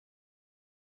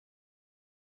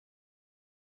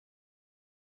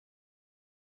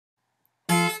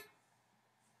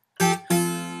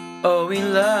Oh, we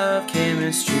love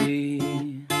chemistry,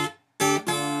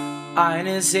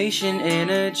 ionization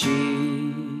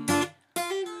energy,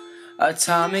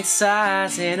 atomic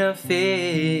size and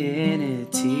affinity.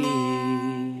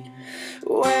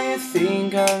 When you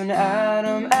think of an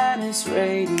atom and its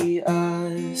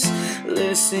radius,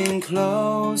 listen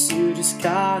close, you just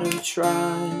gotta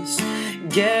trust.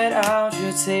 Get out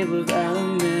your table of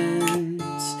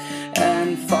elements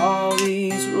and follow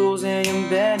these rules and you'll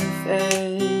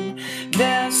benefit.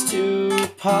 There's 2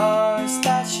 parts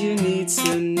that you need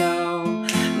to know.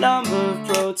 Number of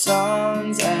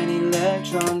protons and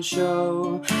electrons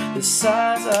show the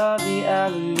size of the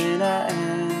element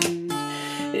and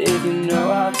if you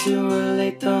know how to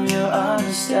relate them, you'll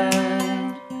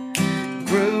understand.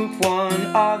 Group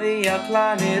 1 are the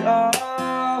climate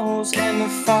O's, and the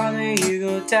farther you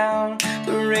go down,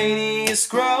 the radius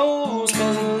grows,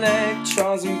 cause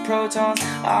electrons and protons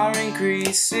are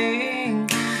increasing,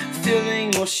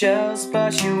 filling more shells,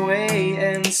 but you wait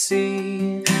and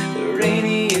see. The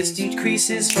radius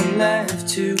decreases from left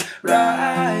to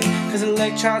right, cause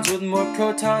electrons with more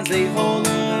protons, they hold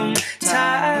them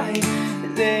tight.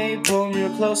 They pull real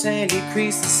close and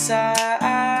decrease the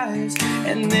size,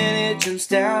 and then it jumps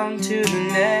down to the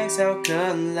next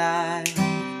alkali.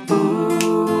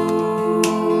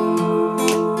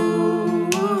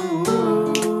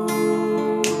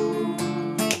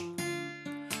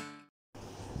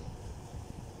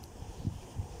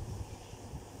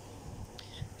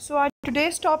 So our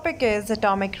today's topic is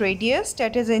atomic radius,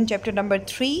 that is in chapter number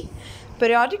 3,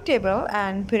 periodic table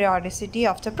and periodicity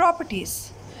of the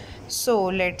properties. So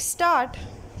let's start.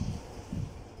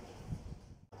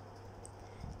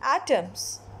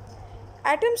 Atoms.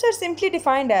 Atoms are simply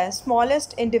defined as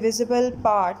smallest indivisible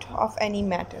part of any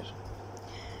matter.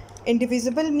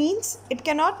 Indivisible means it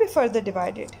cannot be further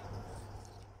divided.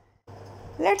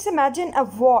 Let's imagine a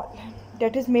wall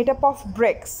that is made up of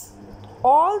bricks.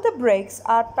 All the bricks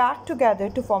are packed together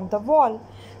to form the wall.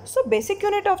 So basic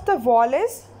unit of the wall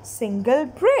is single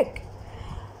brick.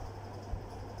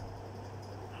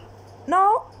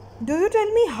 Now, do you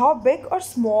tell me how big or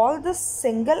small this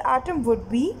single atom would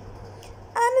be?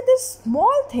 And this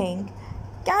small thing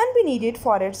can be needed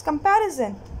for its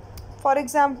comparison. For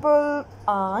example,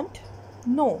 ant.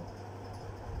 No.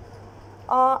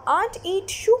 Ant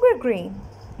eats sugar grain.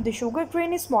 The sugar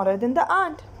grain is smaller than the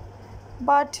ant.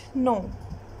 But no.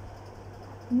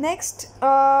 Next,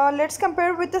 let's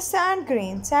compare with the sand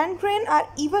grain. Sand grain are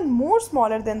even more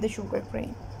smaller than the sugar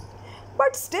grain.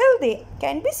 But still they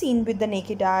can be seen with the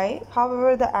naked eye.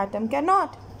 However, the atom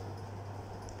cannot.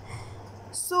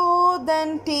 So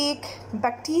then take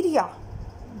bacteria.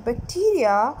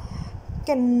 Bacteria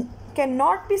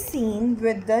cannot be seen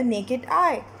with the naked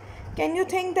eye. Can you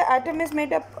think the atom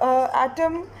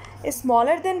is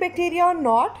smaller than bacteria or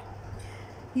not?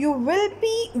 You will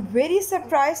be very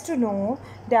surprised to know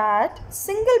that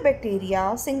single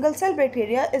cell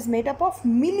bacteria is made up of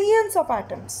millions of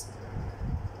atoms.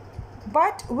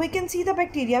 But we can see the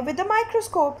bacteria with the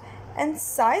microscope, and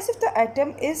size of the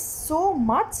atom is so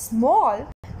much small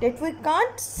that we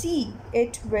can't see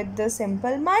it with the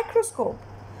simple microscope.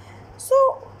 So,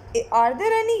 are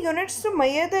there any units to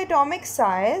measure the atomic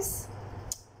size?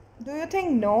 Do you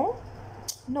think no?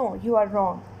 No, you are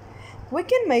wrong. We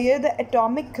can measure the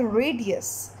atomic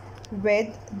radius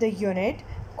with the unit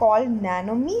called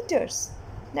nanometers.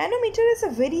 Nanometer is a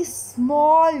very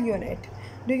small unit.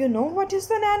 Do you know what is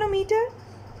the nanometer?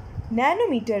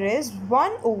 Nanometer is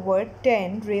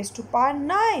 1/10 raised to power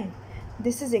 9.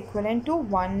 This is equivalent to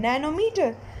 1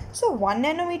 nanometer. So 1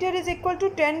 nanometer is equal to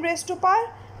 10 raised to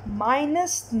power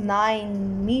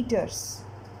 -9 meters.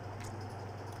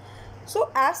 So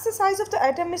as the size of the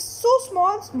atom is so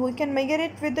small, we can measure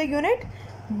it with the unit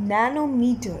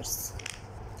nanometers.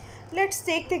 Let's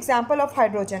take the example of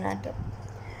hydrogen atom.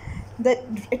 The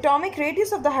atomic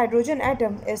radius of the hydrogen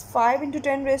atom is 5 ×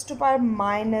 10 raised to power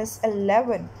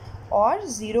 -11 or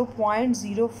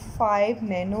 0.05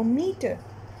 nanometer.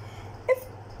 If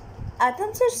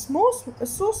atoms are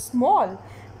so small,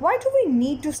 why do we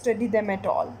need to study them at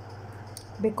all?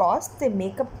 Because they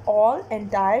make up all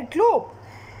entire globe.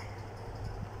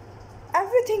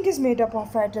 Everything is made up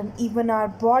of atom, even our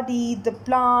body, the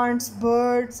plants,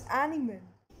 birds, animals.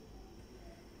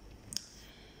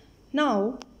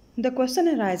 Now, the question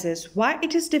arises why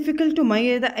it is difficult to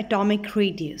measure the atomic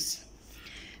radius.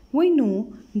 We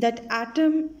know that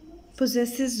atom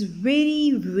possesses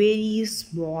very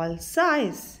small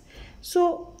size. So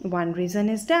one reason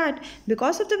is that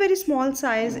because of the very small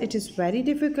size, it is very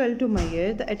difficult to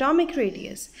measure the atomic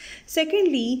radius.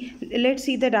 Secondly, let's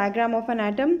see the diagram of an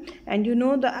atom, and you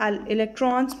know the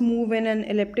electrons move in an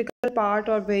elliptical part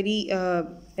or very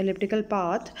elliptical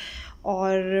path,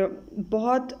 और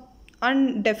बहुत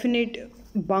undefinite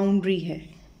boundary है,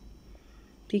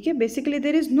 ठीक है. Basically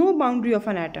there is no boundary of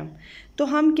an atom. तो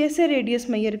हम कैसे radius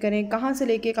major करें, कहाँ से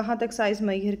लेके कहाँ तक साइज़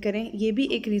मेजर करें, ये भी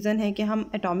एक रीज़न है कि हम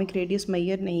एटॉमिक रेडियस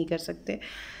मेजर नहीं कर सकते.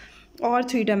 और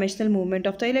 3 dimensional movement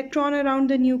of the electron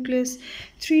around the nucleus.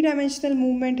 3 dimensional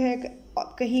movement है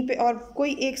कहीं पे, और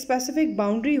कोई एक स्पेसिफिक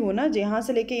बाउंड्री हो ना, जहाँ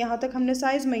से लेके यहाँ तक हमने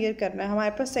साइज़ मेजर करना है.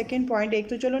 हमारे पास सेकेंड पॉइंट, एक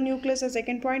तो चलो न्यूक्लियस है,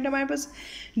 सेकेंड पॉइंट हमारे पास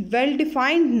वेल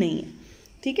डिफाइंड नहीं है,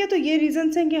 ठीक है. तो ये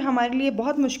रीजंस हैं कि हमारे लिए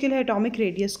बहुत मुश्किल है एटॉमिक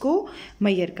रेडियस को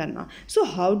मेजर करना. So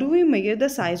how do we measure the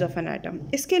size of an atom.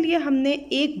 इसके लिए हमने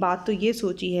एक बात तो ये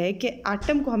सोची है कि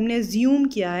एटम को हमने अज्यूम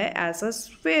किया है एज अ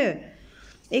स्फीयर,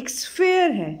 एक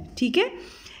स्फीयर है, ठीक है.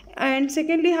 एंड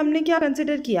सेकेंडली हमने क्या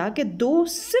कंसिडर किया कि 2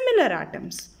 सिमिलर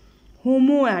एटम्स,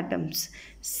 होमो एटम्स,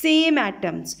 सेम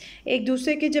एटम्स, एक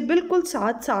दूसरे के जब बिल्कुल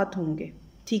साथ साथ होंगे,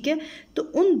 ठीक है,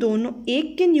 तो उन दोनों,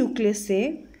 एक के न्यूक्लियस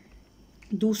से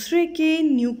दूसरे के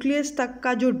न्यूक्लियस तक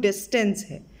का जो डिस्टेंस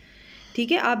है,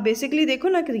 ठीक है. आप बेसिकली देखो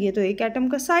ना कि ये तो एक एटम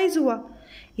का साइज़ हुआ,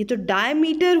 ये तो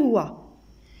डायमीटर हुआ,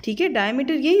 ठीक है.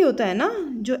 डायमीटर यही होता है ना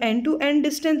जो एंड टू एंड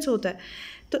डिस्टेंस होता है.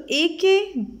 तो एक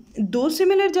के 2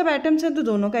 सिमिलर जब एटम्स हैं तो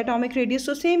दोनों का एटॉमिक रेडियस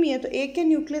तो सेम ही है. तो एक के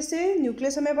न्यूक्लियस से,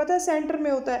 न्यूक्लियस हमें पता है सेंटर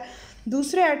में होता है,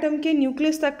 दूसरे एटम के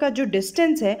न्यूक्लियस तक का जो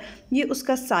डिस्टेंस है ये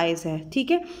उसका साइज़ है,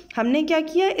 ठीक है. हमने क्या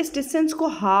किया, इस डिस्टेंस को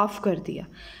हाफ कर दिया.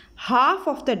 Half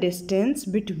of the distance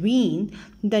between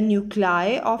the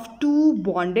nuclei of 2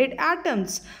 bonded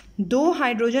atoms. 2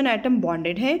 hydrogen atom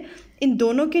bonded हैं, इन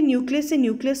दोनों के न्यूक्लियस से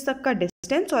न्यूक्लियस तक का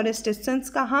डिस्टेंस, और इस डिस्टेंस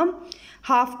का हम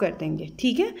हाफ कर देंगे,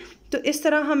 ठीक है. तो इस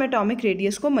तरह हम एटॉमिक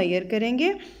रेडियस को मेजर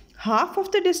करेंगे. Half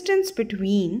of the distance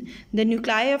between the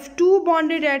nuclei of 2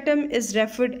 bonded atom is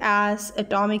referred as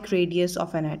atomic radius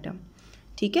of an atom.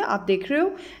 ठीक है, आप देख रहे हो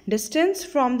distance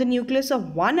from the nucleus of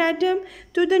one atom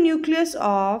to the nucleus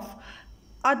of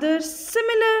other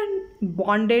similar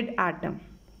bonded atom,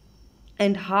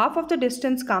 and half of the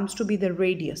distance comes to be the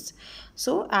radius.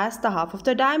 So as the half of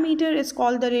the diameter is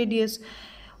called the radius.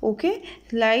 Okay,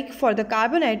 like for the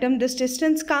carbon atom, this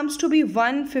distance comes to be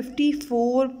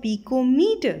 154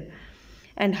 picometer,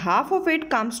 and half of it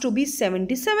comes to be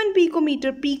 77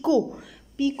 picometer.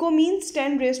 Pico means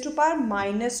 10 raised to power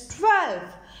 -12,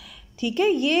 ठीक है.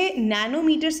 ये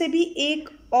nanometre से भी एक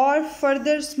और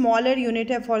further smaller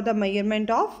unit है for the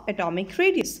measurement of atomic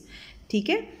radius, ठीक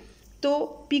है. तो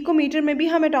पिकोमीटर में भी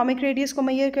हम एटॉमिक रेडियस को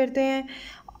मेजर करते हैं,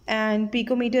 and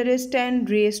picometre is 10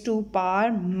 raise to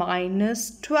power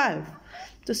 -12.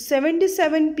 तो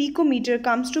 77 picometre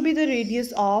comes to be the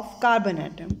radius of carbon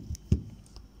atom.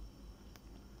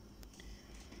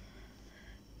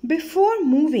 Before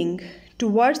moving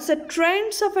towards the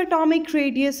trends of atomic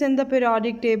radius in the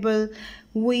periodic table,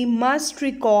 we must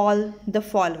recall the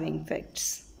following facts.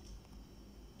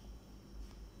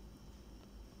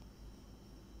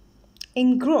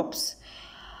 In groups,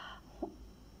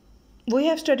 we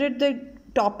have studied the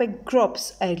topic groups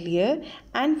earlier,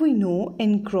 and we know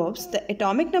in groups the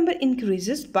atomic number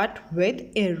increases but with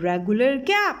irregular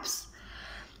gaps.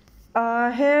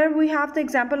 Here we have the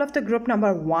example of the group number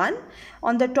 1.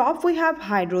 On the top we have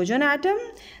hydrogen atom,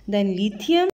 then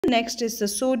lithium, next is the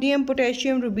sodium,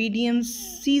 potassium, rubidium,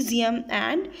 cesium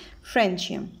and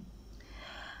francium.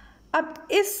 अब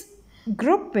इस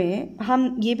group में हम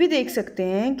ये भी देख सकते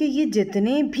हैं कि ये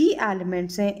जितने भी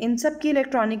एलिमेंट्स हैं इन सब की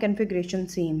इलेक्ट्रॉनिक कन्फिग्रेशन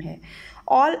सेम है.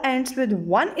 All ends with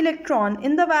 1 electron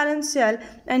in the valence shell,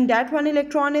 and that 1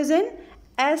 electron is in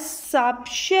s sub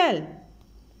shell.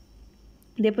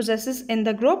 They possesses in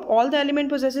the group, all the element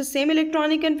possesses same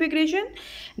electronic configuration.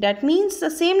 That means the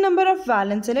same number of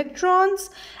valence electrons,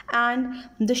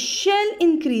 and the shell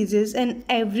increases in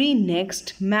every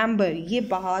next member. ये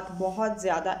बात बहुत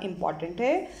ज़्यादा important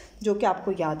है जो कि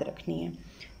आपको याद रखनी है,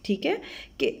 ठीक है.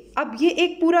 कि अब ये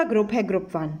एक पूरा ग्रुप है, ग्रुप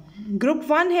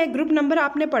 1 है. ग्रुप नंबर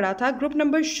आपने पढ़ा था. Group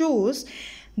number shows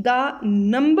the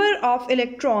number of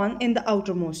electron in the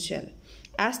outermost shell.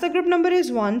 As the group number is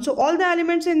 1, so all the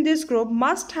elements in this group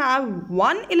must have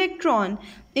 1 electron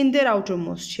in their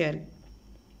outermost shell.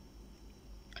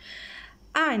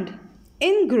 And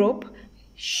in group,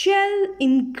 shell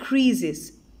increases.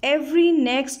 Every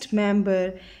next member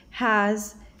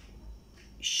has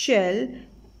shell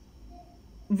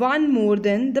one more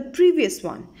than the previous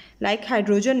one. Like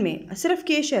hydrogen में सिर्फ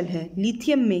K shell है,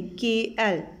 lithium में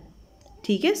KL,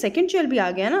 ठीक है. Second shell भी आ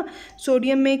गया ना.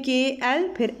 Sodium में KL,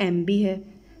 फिर M भी है,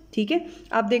 ठीक है,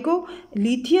 आप देखो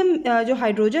लिथियम जो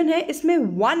हाइड्रोजन है इसमें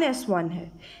 1s1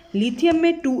 है, लिथियम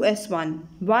में 2s1,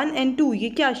 1 and 2 ये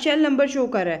क्या शेल नंबर शो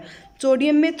कर रहा है।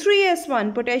 सोडियम में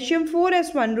 3s1, potassium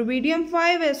 4s1, rubidium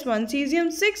 5s1, caesium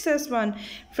 6s1,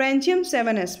 francium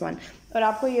 7s1। और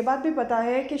आपको ये बात भी पता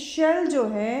है कि शेल जो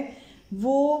है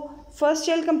वो फर्स्ट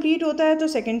शेल कंप्लीट होता है तो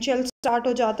सेकंड शेल स्टार्ट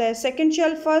हो जाता है, सेकंड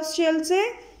शेल फर्स्ट शेल से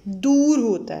दूर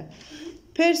होता है,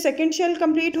 फिर सेकंड शेल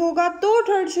कंप्लीट होगा तो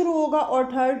थर्ड शुरू होगा और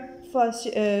थर्ड फर्स्ट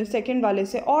सेकंड वाले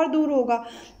से और दूर होगा।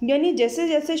 यानी जैसे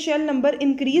जैसे शेल नंबर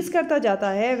इंक्रीज करता जाता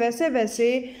है वैसे वैसे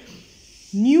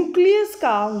न्यूक्लियस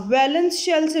का वैलेंस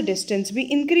शेल से डिस्टेंस भी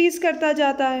इंक्रीज करता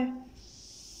जाता है।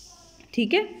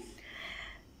 ठीक है,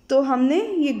 तो हमने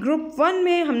ये ग्रुप 1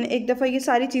 में हमने एक दफ़ा ये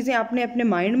सारी चीज़ें आपने अपने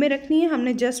माइंड में रखनी है,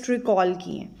 हमने जस्ट रिकॉल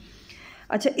की हैं।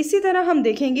 अच्छा, इसी तरह हम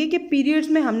देखेंगे कि पीरियड्स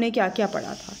में हमने क्या क्या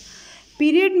पढ़ा था।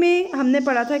 पीरियड में हमने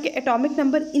पढ़ा था कि एटॉमिक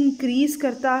नंबर इंक्रीज़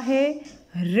करता है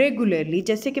रेगुलरली,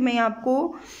 जैसे कि मैं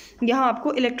यहाँ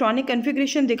आपको इलेक्ट्रॉनिक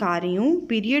कन्फिग्रेशन दिखा रही हूँ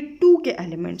पीरियड 2 के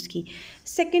एलिमेंट्स की।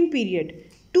 सेकेंड पीरियड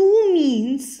 2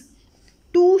 मीन्स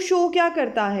 2 शो क्या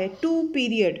करता है, 2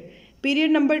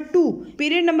 पीरियड नंबर 2,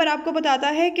 पीरियड नंबर आपको बताता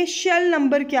है कि शेल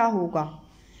नंबर क्या होगा।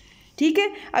 ठीक है,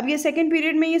 अब ये सेकेंड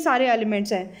पीरियड में ये सारे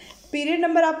एलिमेंट्स हैं, पीरियड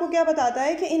नंबर आपको क्या बताता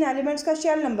है कि इन एलिमेंट्स का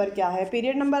शेल नंबर क्या है।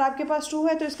 पीरियड नंबर आपके पास 2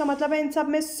 है तो इसका मतलब है इन सब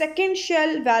में सेकेंड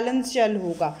शेल वैलेंस शेल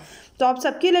होगा। तो आप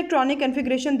सबकी इलेक्ट्रॉनिक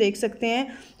कन्फिग्रेशन देख सकते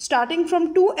हैं starting from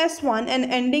 2s1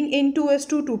 and ending in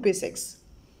 2s2 2p6।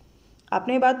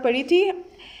 आपने ये बात पढ़ी थी,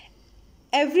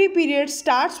 every period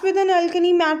starts with N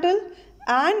अल्कनी metal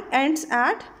and ends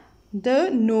at the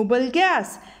noble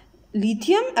gas.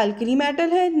 Lithium alkali metal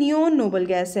है, नियोन नोबल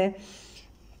गैस है।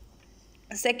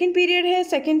 सेकेंड पीरियड है,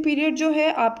 सेकेंड पीरियड जो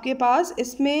है आपके पास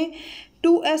इसमें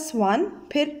 2s1,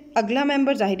 फिर अगला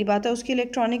मेंबर जाहिर बात है उसकी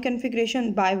इलेक्ट्रॉनिक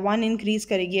कन्फिग्रेशन बाय 1 इंक्रीज़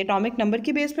करेगी। एटॉमिक नंबर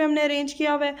की बेस पे हमने अरेंज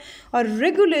किया हुआ है और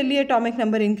रेगुलरली एटॉमिक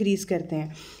नंबर इंक्रीज़ करते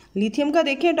हैं। लिथियम का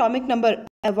देखिए एटॉमिक नंबर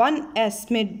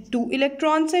 1s में 2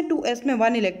 इलेक्ट्रॉन्स हैं, 2s में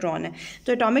 1 इलेक्ट्रॉन है,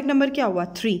 तो एटॉमिक नंबर क्या हुआ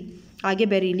 3। आगे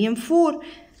beryllium 4,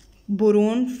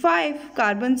 boron 5,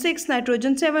 carbon 6,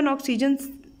 nitrogen 7, oxygen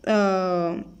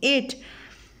 8,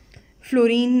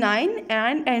 fluorine 9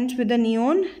 and ends with the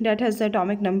neon that has the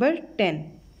atomic number 10।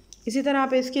 इसी तरह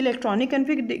आप इसकी इलेक्ट्रॉनिक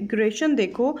कन्फिग्रेशन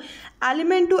देखो,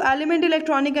 element to element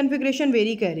electronic configuration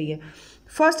very कर रही है।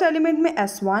 फर्स्ट एलिमेंट में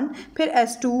s1, फिर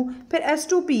s2, फिर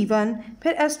s2p1,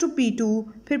 फिर s2p2,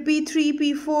 फिर p3,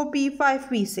 p4, p5,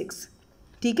 p6।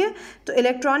 ठीक है, तो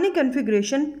इलेक्ट्रॉनिक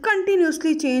कन्फिग्रेशन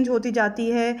कंटिन्यूसली चेंज होती जाती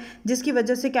है, जिसकी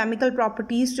वजह से केमिकल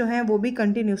प्रॉपर्टीज़ जो हैं वो भी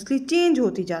कंटिन्यूसली चेंज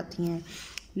होती जाती हैं।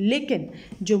 लेकिन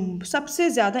जो सबसे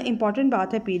ज़्यादा इम्पॉर्टेंट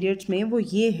बात है पीरियड्स में वो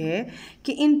ये है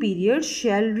कि in period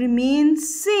shell remain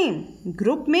same,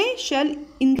 group में शेल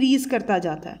इंक्रीज़ करता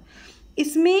जाता है।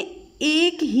 इसमें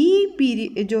एक ही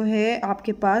पीरियड जो है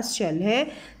आपके पास शेल है,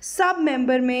 सब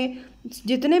मेंबर में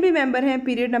जितने भी मेंबर हैं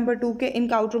पीरियड नंबर 2 के,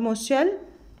 इनका आउटर मोस्ट शेल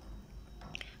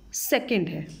सेकेंड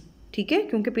है। ठीक है,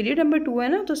 क्योंकि पीरियड नंबर 2 है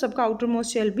ना तो सबका आउटर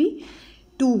मोस्ट शेल भी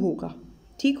 2 होगा।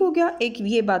 ठीक हो गया, एक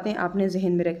ये बातें आपने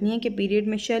जहन में रखनी है कि पीरियड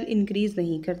में शेल इंक्रीज़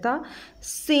नहीं करता,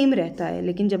 सेम रहता है,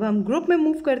 लेकिन जब हम ग्रुप में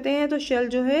मूव करते हैं तो शेल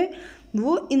जो है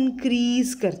वो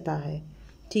इंक्रीज़ करता है।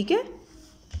 ठीक है,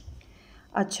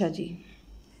 अच्छा जी,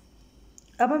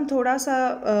 अब हम थोड़ा सा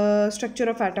स्ट्रक्चर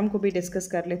ऑफ एटम को भी डिस्कस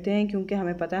कर लेते हैं, क्योंकि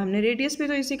हमें पता है हमने रेडियस भी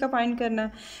तो इसी का फाइंड करना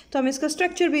है, तो हम इसका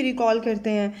स्ट्रक्चर भी रिकॉल करते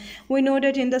हैं। We know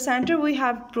that in the centre we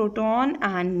have proton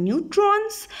and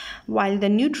neutrons, while the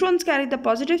neutrons carry the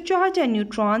positive charge and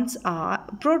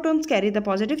protons carry the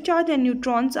positive charge and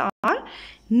neutrons are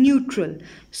neutral.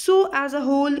 So as a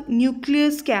whole,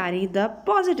 nucleus carry the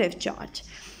positive charge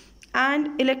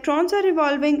and electrons are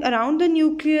revolving around the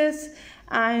nucleus,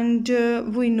 and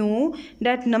we know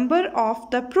that number of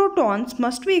the protons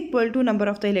must be equal to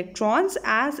number of the electrons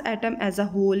as atom as a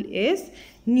whole is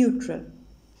neutral.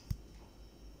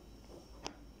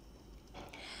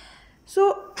 So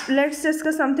let's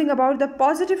discuss something about the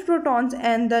positive protons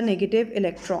and the negative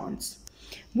electrons.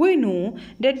 We know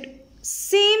that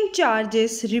same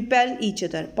charges repel each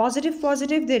other.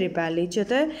 Positive, they repel each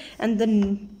other, and the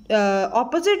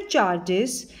opposite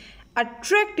charges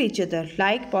attract each other.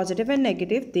 Like positive and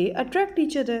negative, they attract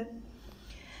each other.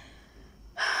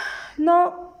 Now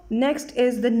next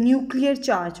is the nuclear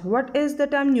charge. What is the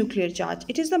term nuclear charge?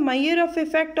 It is the measure of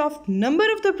effect of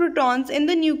number of the protons in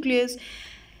the nucleus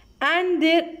and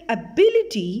their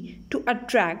ability to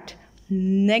attract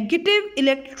negative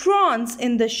electrons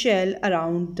in the shell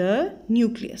around the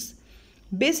nucleus.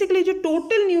 Basically जो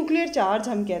total nuclear charge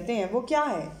हम कहते हैं वो क्या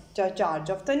है,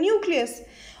 charge of the nucleus.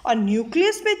 और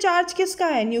nucleus पे charge किसका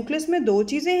है, न्यूक्लियस में 2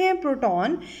 चीज़ें हैं,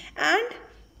 प्रोटॉन एंड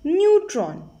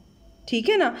न्यूट्रॉन। ठीक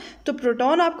है ना। तो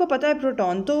प्रोटॉन आपको पता है,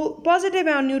 प्रोटॉन तो पॉजिटिव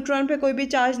है और न्यूट्रॉन पे कोई भी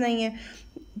चार्ज नहीं है।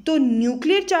 तो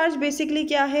न्यूक्लियर चार्ज बेसिकली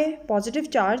क्या है, positive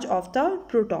charge of the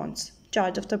protons,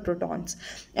 charge of the protons.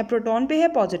 अब प्रोटॉन पे है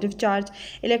पॉजिटिव चार्ज,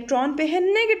 इलेक्ट्रॉन पे है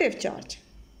नेगेटिव चार्ज।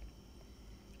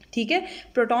 ठीक है,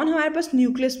 प्रोटॉन हमारे पास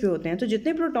न्यूक्लियस पे होते हैं, तो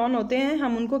जितने प्रोटॉन होते हैं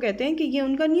हम उनको कहते हैं कि ये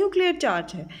उनका न्यूक्लियर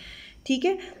चार्ज है। ठीक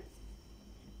है,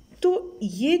 तो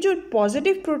ये जो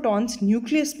पॉजिटिव प्रोटॉन्स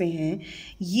न्यूक्लियस पे हैं,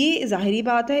 ये जाहिरी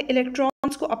बात है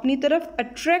इलेक्ट्रॉन्स को अपनी तरफ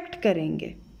अट्रैक्ट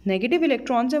करेंगे। नेगेटिव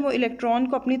इलेक्ट्रॉन्स हैं वो इलेक्ट्रॉन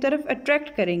को अपनी तरफ अट्रैक्ट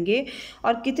करेंगे,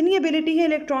 और कितनी एबिलिटी है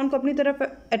इलेक्ट्रॉन को अपनी तरफ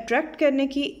अट्रैक्ट करने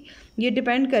की, ये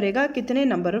डिपेंड करेगा कितने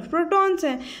नंबर ऑफ़ प्रोटॉन्स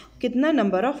हैं, कितना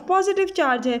नंबर ऑफ़ पॉजिटिव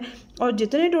चार्ज है, और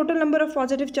जितने total number of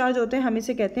positive charge होते हैं हम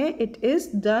इसे कहते हैं it is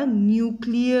the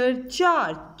nuclear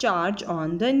charge, charge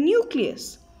on the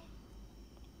nucleus.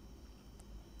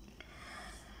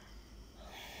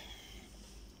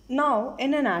 Now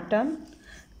in an atom,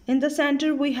 in the center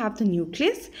we have the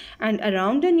nucleus, and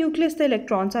around the nucleus the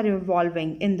electrons are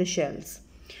revolving in the shells.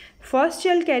 First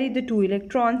shell carry the 2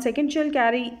 electrons, second shell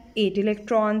carry 8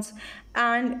 electrons,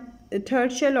 and the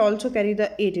third shell also carry the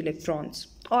 8 electrons,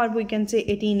 or we can say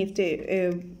 18 if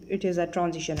it is a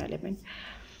transition element.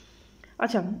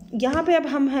 अच्छा, यहाँ पे अब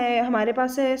हमारे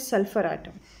पास है sulphur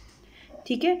atom.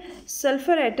 ठीक है,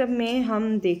 sulphur atom में हम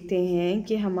देखते हैं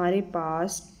कि हमारे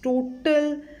पास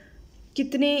टोटल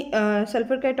कितने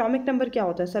सल्फ़र का एटॉमिक नंबर क्या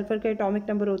होता है, सल्फ़र का एटॉमिक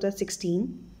नंबर होता है 16।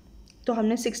 तो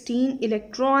हमने 16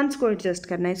 इलेक्ट्रॉन्स को एडजस्ट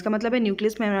करना है, इसका मतलब है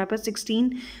न्यूक्लियस में हमारे पास 16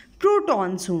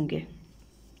 प्रोटॉन्स होंगे।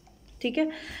 ठीक है,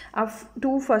 अब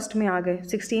 2 फर्स्ट में आ गए,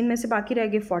 16 में से बाकी रह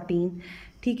गए 14।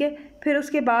 ठीक है, फिर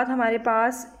उसके बाद हमारे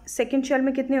पास सेकेंड शेल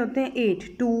में कितने होते हैं 8,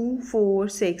 2 4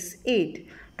 6 8,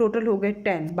 टोटल हो गए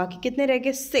 10, बाकी कितने रह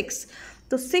गए 6।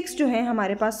 तो 6 जो है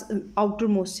हमारे पास आउटर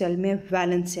मोस्ट शेल में,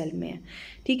 वैलेंस शेल में है।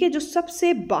 ठीक है, जो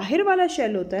सबसे बाहर वाला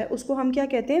शेल होता है उसको हम क्या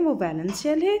कहते हैं, वो वैलेंस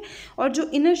शेल है, और जो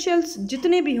इनर शेल्स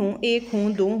जितने भी हों, 1 हों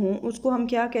 2 हों, उसको हम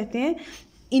क्या कहते हैं,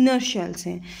 इनर शेल्स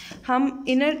हैं। हम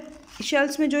इनर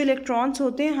शेल्स में जो इलेक्ट्रॉन्स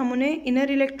होते हैं हम उन्हें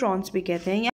इनर इलेक्ट्रॉन्स भी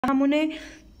कहते हैं, या हम उन्हें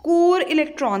कोर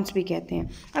इलेक्ट्रॉन्स भी कहते हैं।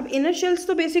 अब इनर शेल्स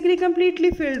तो बेसिकली कम्प्लीटली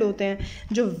फिल्ड होते हैं,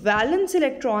 जो वैलेंस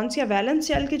इलेक्ट्रॉन्स या वैलेंस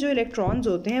शेल के जो इलेक्ट्रॉन्स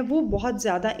होते हैं वो बहुत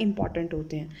ज़्यादा इंपॉर्टेंट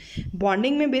होते हैं।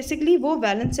 बॉन्डिंग में बेसिकली वो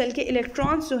वैलेंस शेल के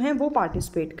इलेक्ट्रॉन्स जो हैं वो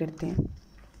पार्टिसिपेट करते हैं।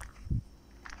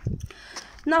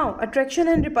 Now attraction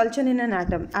and repulsion in an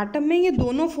atom, atom में ये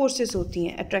दोनों फोर्सेस होती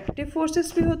हैं, अट्रैक्टिव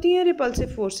फोर्सेस भी होती हैं,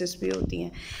 रिपल्सिव फोर्सेस भी होती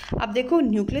हैं। अब देखो,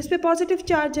 न्यूक्लियस पे पॉजिटिव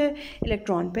चार्ज है,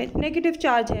 इलेक्ट्रॉन पे नेगेटिव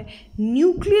चार्ज है।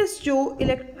 न्यूक्लियस जो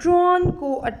इलेक्ट्रॉन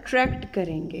को अट्रैक्ट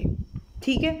करेंगे,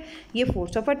 ठीक है, ये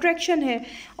फोर्स ऑफ अट्रैक्शन है,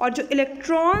 और जो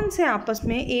इलेक्ट्रॉन्स हैं आपस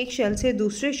में एक शेल से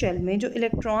दूसरे शेल में, जो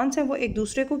इलेक्ट्रॉन्स हैं वो एक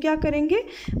दूसरे को क्या करेंगे,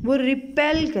 वो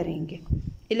रिपेल करेंगे।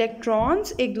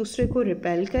 इलेक्ट्रॉन्स एक दूसरे को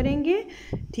रिपेल करेंगे।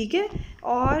 ठीक है,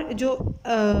 और जो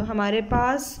हमारे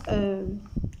पास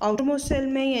आउटर मोस्ट शेल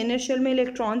में या इनर शेल में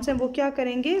इलेक्ट्रॉन्स हैं वो क्या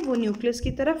करेंगे, वो न्यूक्लियस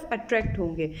की तरफ अट्रैक्ट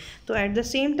होंगे। तो at the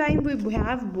same time we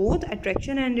have both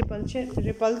attraction and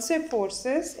repulsive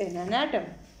forces in an atom.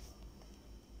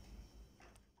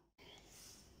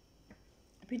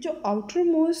 अभी जो आउटर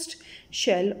मोस्ट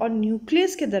शेल और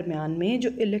न्यूक्लियस के दरमियान में जो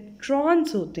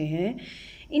इलेक्ट्रॉन्स होते हैं,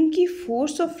 इनकी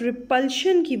फोर्स ऑफ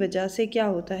रिपल्शन की वजह से क्या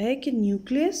होता है कि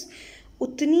न्यूक्लियस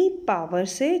उतनी पावर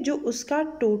से, जो उसका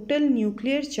टोटल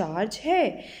न्यूक्लियर चार्ज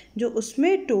है, जो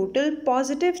उसमें टोटल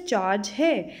पॉजिटिव चार्ज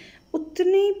है,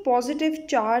 उतनी पॉजिटिव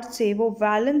चार्ज से वो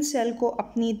वैलेंस शेल को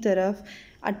अपनी तरफ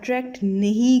अट्रैक्ट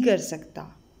नहीं कर सकता।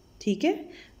 ठीक है,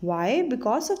 Y?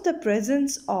 Because of the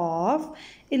presence of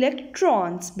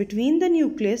electrons between the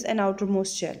nucleus and outer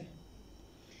most shell.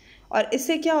 और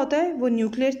इससे क्या होता है, वो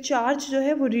न्यूक्लियर चार्ज जो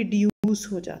है वो रिड्यूस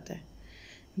हो जाता है।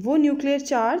 वो न्यूक्लियर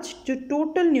चार्ज, जो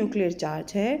टोटल न्यूक्लियर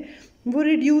चार्ज है, वो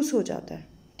रिड्यूस हो जाता है।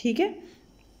 ठीक है,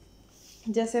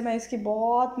 जैसे मैं इसकी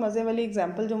बहुत मज़े वाली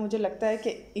एग्जांपल जो मुझे लगता है कि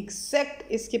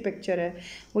एग्जैक्ट इसकी पिक्चर है,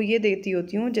 वो ये देती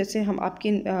होती हूँ। जैसे हम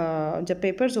आपकी जब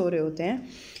पेपर्स हो रहे होते हैं,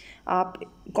 आप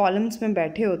कॉलम्स में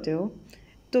बैठे होते हो,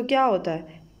 तो क्या होता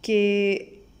है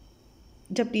कि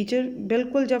जब टीचर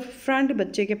बिल्कुल जब फ्रंट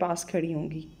बच्चे के पास खड़ी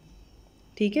होंगी,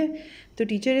 ठीक है, तो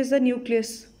टीचर इज़ द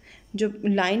न्यूक्लियस। जो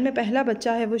लाइन में पहला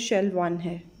बच्चा है वो शेल 1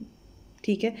 है,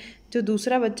 ठीक है, जो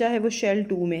दूसरा बच्चा है वो शेल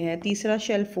 2 में है, तीसरा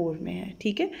शेल 4 में है।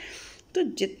 ठीक है, तो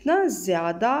जितना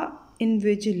ज़्यादा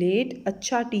इन्विजिलेट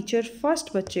अच्छा टीचर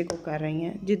फर्स्ट बच्चे को कर रही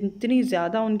हैं, जितनी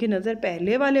ज़्यादा उनकी नज़र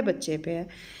पहले वाले बच्चे पे है,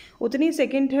 उतनी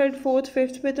सेकंड, थर्ड, फोर्थ,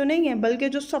 फिफ्थ पे तो नहीं है, बल्कि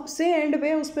जो सबसे एंड पे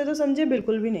है उस पर तो समझे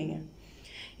बिल्कुल भी नहीं है।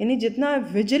 यानी जितना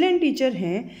विजिलेंट टीचर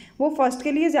हैं वो फर्स्ट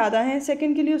के लिए ज़्यादा हैं,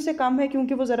 सेकंड के लिए उससे कम है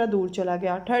क्योंकि वो ज़रा दूर चला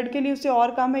गया, थर्ड के लिए उससे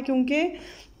और कम है क्योंकि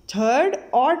थर्ड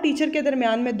और टीचर के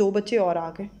दरमियान में 2 बच्चे और आ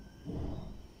गए।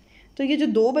 तो ये जो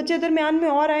 2 बच्चे दरमियान में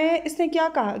और आए हैं, इसने क्या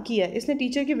किया, इसने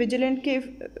टीचर के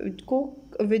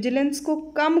विजिलेंस को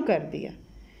कम कर दिया।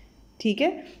 ठीक है,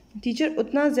 टीचर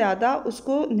उतना ज़्यादा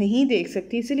उसको नहीं देख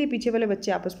सकती, इसीलिए पीछे वाले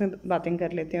बच्चे आपस में बातें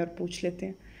कर लेते हैं और पूछ लेते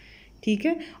हैं। ठीक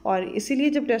है, और इसीलिए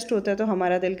जब टेस्ट होता है तो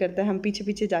हमारा दिल करता है हम पीछे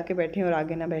पीछे जाके बैठें और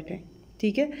आगे ना बैठें।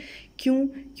 ठीक है, क्यों?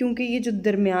 क्योंकि ये जो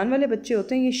दरमियान वाले बच्चे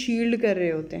होते हैं ये शील्ड कर रहे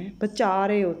होते हैं, बचा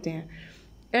रहे होते हैं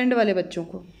एंड वाले बच्चों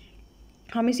को।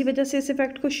 हम इसी वजह से इस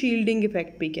इफ़ेक्ट को शील्डिंग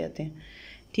इफ़ेक्ट भी कहते हैं।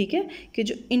 ठीक है, कि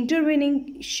जो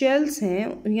इंटरवेनिंग शेल्स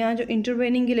हैं या जो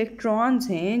इंटरवेनिंग इलेक्ट्रॉन्स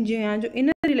हैं, जो यहाँ जो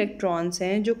इनर इलेक्ट्रॉन्स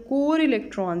हैं, जो कोर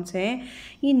इलेक्ट्रॉन्स हैं,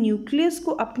 ये न्यूक्लियस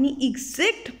को अपनी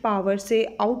एग्जैक्ट पावर से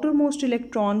आउटर मोस्ट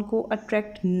इलेक्ट्रॉन को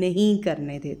अट्रैक्ट नहीं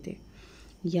करने देते,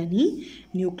 यानी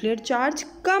न्यूक्लियर चार्ज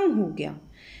कम हो गया।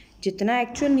 जितना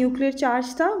एक्चुअल न्यूक्लियर चार्ज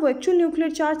था वो एक्चुअल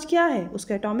न्यूक्लियर चार्ज क्या है,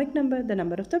 उसका atomic number, the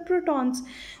number of the protons,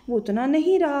 वो उतना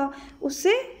नहीं रहा,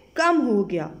 उससे कम हो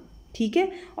गया। ठीक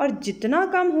है, और जितना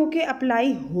कम होके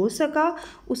अप्लाई हो सका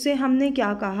उसे हमने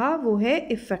क्या कहा, वो है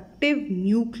इफ़ेक्टिव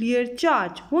न्यूक्लियर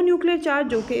चार्ज, वो न्यूक्लियर चार्ज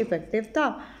जो कि इफ़ेक्टिव था।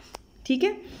 ठीक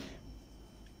है,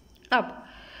 अब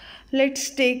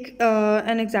let's take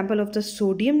an example of the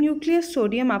sodium nucleus.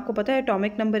 Sodium आपको पता है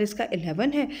एटॉमिक नंबर इसका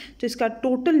 11 है, तो इसका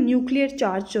टोटल न्यूक्लियर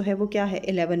चार्ज जो है वो क्या है,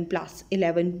 11 +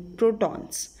 11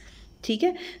 प्रोटॉन्स। ठीक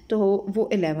है, तो वो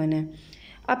 11 है।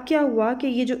 अब क्या हुआ कि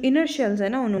ये जो इनर शेल्स है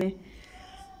ना, उन्होंने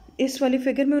इस वाली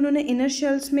फिगर में उन्होंने इनर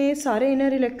शेल्स में सारे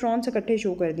इनर इलेक्ट्रॉन्स इकट्ठे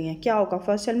शो कर दिए हैं। क्या होगा,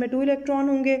 फर्स्ट शेल में 2 इलेक्ट्रॉन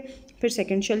होंगे, फिर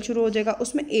सेकंड शेल शुरू हो जाएगा,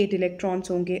 उसमें 8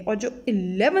 इलेक्ट्रॉन्स होंगे, और जो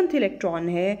 11th इलेक्ट्रॉन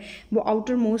है वो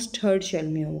आउटर मोस्ट थर्ड शेल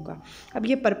में होगा। अब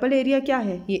ये पर्पल एरिया क्या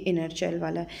है, ये इनर शेल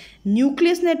वाला है।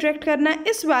 न्यूक्लियस ने अट्रैक्ट करना है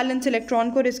इस वैलेंस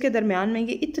इलेक्ट्रॉन को, और इसके दरमियान में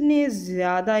ये इतने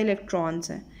ज़्यादा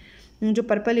इलेक्ट्रॉन्स हैं, जो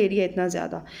पर्पल एरिया इतना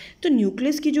ज़्यादा। तो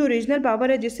न्यूक्लियस की जो ओरिजिनल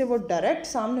पावर है जिससे वो डायरेक्ट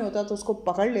सामने होता तो उसको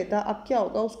पकड़ लेता, अब क्या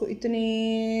होगा, उसको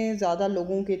इतने ज़्यादा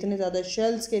लोगों के, इतने ज़्यादा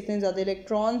शेल्स के, इतने ज़्यादा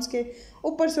इलेक्ट्रॉन्स के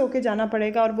ऊपर से होके जाना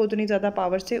पड़ेगा, और वो उतनी ज़्यादा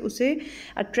पावर से उसे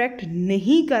अट्रैक्ट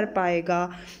नहीं कर पाएगा।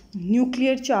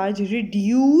 न्यूक्लियर चार्ज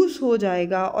रिड्यूस हो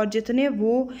जाएगा, और जितने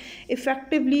वो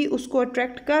इफ़ेक्टिवली उसको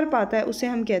अट्रैक्ट कर पाता है उसे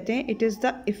हम कहते हैं it is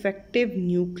the effective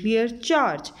nuclear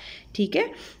charge. ठीक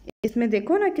है, इसमें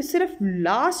देखो ना कि सिर्फ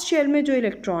लास्ट शेल में जो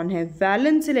इलेक्ट्रॉन है,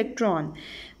 वैलेंस इलेक्ट्रॉन,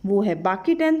 वो है,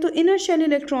 बाकी 10 तो इनर शेल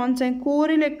इलेक्ट्रॉन्स हैं,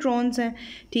 कोर इलेक्ट्रॉन्स हैं।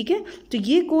 ठीक है, तो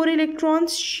ये कोर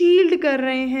इलेक्ट्रॉन्स शील्ड कर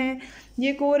रहे हैं,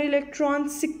 ये कोर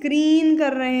इलेक्ट्रॉन्स स्क्रीन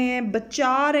कर रहे हैं,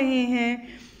 बचा रहे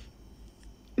हैं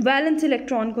वैलेंस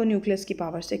इलेक्ट्रॉन को न्यूक्लियस की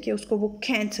पावर से, कि उसको वो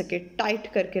खींच सके, टाइट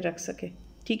करके रख सके।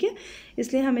 ठीक है,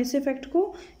 इसलिए हम इस इफ़ेक्ट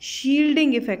को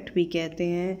शील्डिंग इफ़ेक्ट भी कहते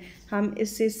हैं, हम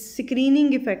इसे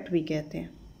स्क्रीनिंग इफ़ेक्ट भी कहते हैं।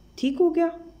 ठीक हो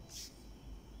गया।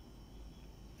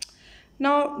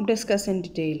 Now discuss in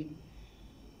detail.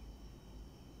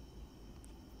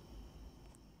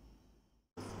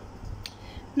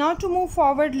 Now to move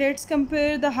forward, let's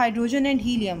compare the hydrogen and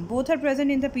helium. Both are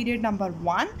present in the period number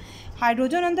 1.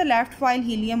 Hydrogen on the left while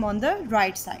helium on the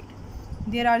right side.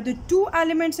 There are the 2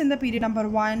 elements in the period number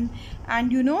 1,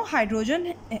 and you know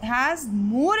hydrogen has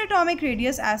more atomic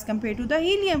radius as compared to the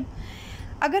helium.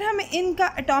 अगर हम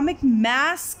इनका atomic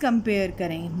mass compare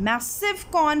करें, massive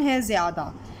कौन है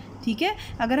ज़्यादा, ठीक है,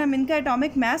 अगर हम इनका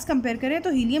एटॉमिक मास कंपेयर करें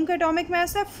तो हीलियम का एटॉमिक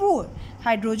मास है 4,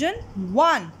 hydrogen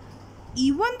 1.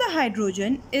 Even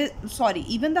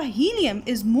the helium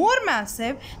is more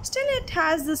massive, still it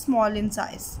has the small in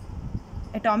size.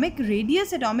 Atomic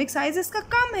radius, atomic size इसका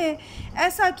कम है,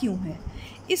 ऐसा क्यों है?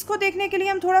 इसको देखने के लिए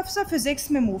हम थोड़ा सा फिजिक्स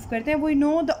में मूव करते हैं. We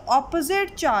know the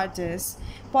opposite charges,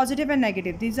 positive and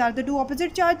negative, these are the two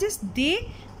opposite charges, they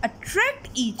attract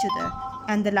each other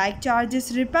and the like charges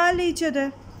repel each other.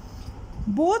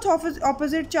 Both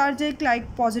opposite charges like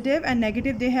positive and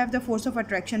negative, they have the force of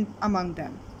attraction among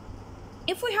them.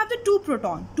 If we have the 2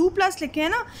 proton, 2 plus लिखे हैं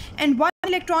ना, and 1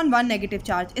 electron 1 negative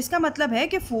charge, इसका मतलब है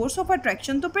कि force of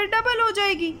attraction तो फिर double हो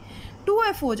जाएगी,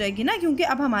 2f हो जाएगी ना, क्योंकि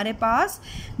अब हमारे पास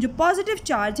जो पॉजिटिव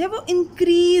चार्ज है वो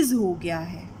इंक्रीज़ हो गया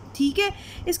है. ठीक है,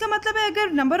 इसका मतलब है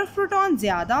अगर नंबर ऑफ़ प्रोटॉन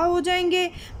ज़्यादा हो जाएंगे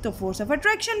तो फोर्स ऑफ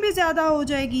अट्रैक्शन भी ज़्यादा हो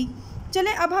जाएगी.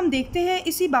 चलें अब हम देखते हैं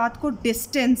इसी बात को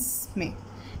डिस्टेंस में.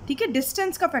 ठीक है,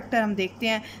 डिस्टेंस का फैक्टर हम देखते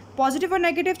हैं. पॉजिटिव और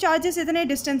नेगेटिव चार्जेस इतने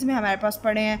डिस्टेंस में हमारे पास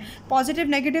पड़े हैं, पॉजिटिव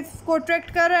नेगेटिव को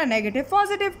अट्रैक्ट कर रहा है, नेगेटिव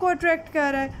पॉजिटिव को अट्रैक्ट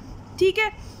कर रहा है. ठीक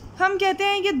है, हम कहते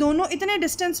हैं ये दोनों इतने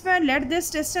डिस्टेंस पे, let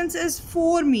this distance is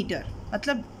 4 metre,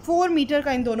 मतलब 4 मीटर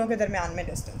का इन दोनों के दरमियान में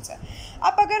डिस्टेंस है.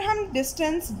 अब अगर हम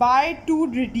डिस्टेंस बाय 2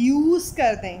 रिड्यूस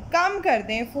कर दें, कम कर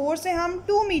दें, 4 से हम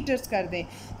 2 मीटर्स कर दें,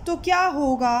 तो क्या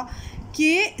होगा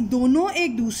कि दोनों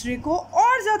एक दूसरे को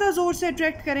और ज़्यादा ज़ोर से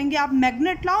अट्रैक्ट करेंगे। आप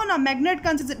मैग्नेट लाओ ना, मैग्नेट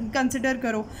कंसिडर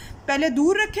करो, पहले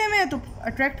दूर रखे हुए हैं तो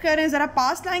अट्रैक्ट कर रहे हैं, ज़रा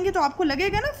पास लाएंगे तो आपको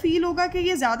लगेगा ना, फील होगा कि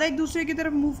ये ज़्यादा एक दूसरे की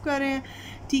तरफ मूव कर रहे हैं।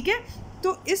 ठीक है,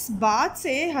 तो इस बात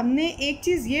से हमने एक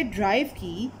चीज़ ये ड्राइव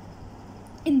की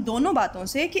इन दोनों बातों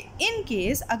से कि इन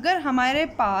केस अगर हमारे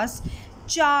पास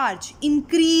चार्ज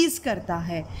इंक्रीज़ करता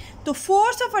है तो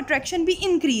फोर्स ऑफ अट्रैक्शन भी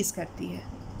इंक्रीज़ करती है।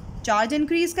 चार्ज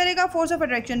इंक्रीज़ करेगा, फोर्स ऑफ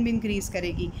अट्रैक्शन भी इंक्रीज़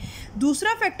करेगी।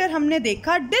 दूसरा फैक्टर हमने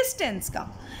देखा डिस्टेंस का।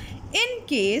 इन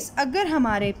केस अगर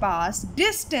हमारे पास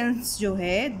डिस्टेंस जो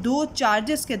है दो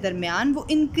चार्जेस के दरमियान वो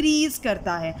इंक्रीज़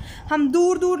करता है, हम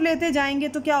दूर दूर लेते जाएंगे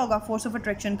तो क्या होगा, फोर्स ऑफ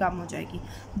अट्रैक्शन कम हो जाएगी।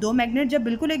 दो मैग्नेट जब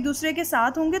बिल्कुल एक दूसरे के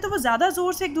साथ होंगे तो वो ज़्यादा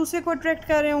ज़ोर से एक दूसरे को अट्रैक्ट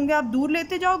कर रहे होंगे, आप दूर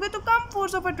लेते जाओगे तो कम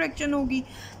फोर्स ऑफ अट्रैक्शन होगी।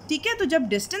 ठीक है, तो जब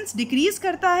डिस्टेंस डिक्रीज़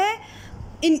करता है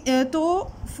तो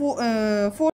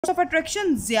फोर्स ऑफ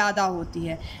अट्रैक्शन ज़्यादा होती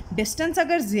है। डिस्टेंस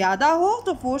अगर ज़्यादा हो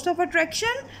तो फोर्स ऑफ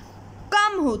अट्रैक्शन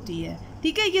कम होती है।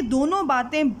 ठीक है, ये दोनों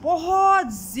बातें बहुत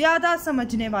ज़्यादा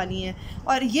समझने वाली हैं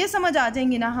और ये समझ आ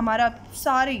जाएंगी ना, हमारा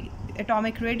सारी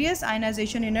atomic radius,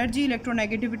 ionization energy,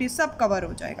 electronegativity सब कवर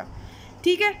हो जाएगा।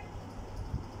 ठीक है,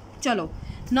 चलो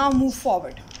नाउ मूव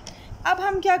फॉरवर्ड। अब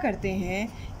हम क्या करते हैं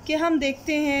कि हम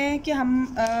देखते हैं कि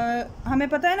हमें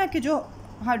पता है ना कि जो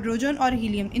हाइड्रोजन और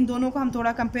हीलियम, इन दोनों को हम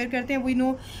थोड़ा कंपेयर करते हैं। We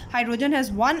know hydrogen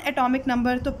has 1 atomic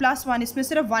number, तो +1, इसमें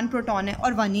सिर्फ 1 प्रोटॉन है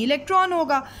और 1 ही इलेक्ट्रॉन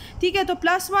होगा। ठीक है, तो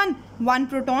 +1 1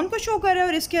 प्रोटॉन को शो कर रहा है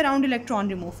और इसके अराउंड इलेक्ट्रॉन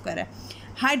रिमूव कर रहा है।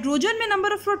 हाइड्रोजन में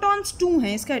नंबर ऑफ प्रोटॉन्स 2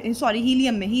 हैं, इसका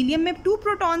हीलियम में 2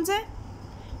 प्रोटॉन्स हैं।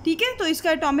 ठीक है, तो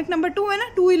इसका एटॉमिक नंबर 2 है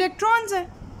ना, 2 इलेक्ट्रॉन्स है।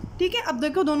 ठीक है, अब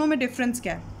देखो दोनों में डिफरेंस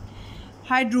क्या है।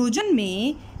 हाइड्रोजन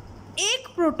में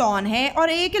 1 प्रोटॉन है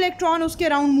और 1 इलेक्ट्रॉन उसके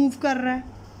अराउंड मूव कर रहा है।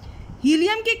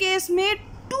 हीलियम के केस में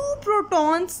 2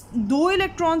 प्रोटॉन्स 2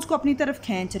 इलेक्ट्रॉन्स को अपनी तरफ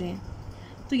खींच रहे हैं,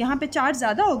 तो यहाँ पे चार्ज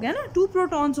ज़्यादा हो गया ना, 2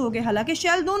 प्रोटॉन्स हो गए। हालांकि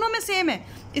शेल दोनों में सेम है,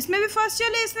 इसमें भी फर्स्ट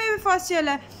शेल है, इसमें भी फर्स्ट शेल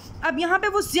है। अब यहाँ पे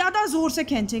वो ज़्यादा ज़ोर से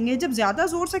खींचेंगे, जब ज़्यादा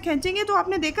ज़ोर से खींचेंगे तो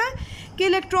आपने देखा है कि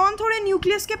इलेक्ट्रॉन थोड़े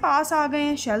न्यूक्लियस के पास आ गए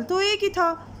हैं। शेल तो एक ही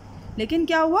था, लेकिन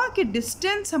क्या हुआ कि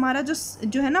डिस्टेंस हमारा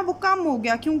जो है ना वो कम हो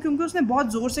गया। क्यों? क्योंकि उसने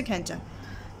बहुत ज़ोर से खींचा।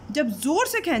 जब ज़ोर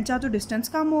से खींचा तो डिस्टेंस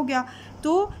कम हो गया,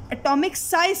 तो एटॉमिक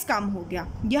साइज़ कम हो गया।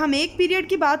 ये हम एक पीरियड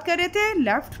की बात कर रहे थे,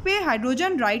 लेफ़्ट पे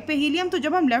हाइड्रोजन, राइट पे हीलियम। तो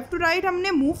जब हम लेफ़्ट टू राइट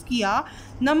हमने मूव किया,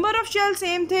 नंबर ऑफ़ शेल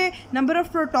सेम थे, नंबर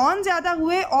ऑफ़ प्रोटॉन ज़्यादा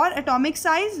हुए और एटॉमिक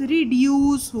साइज़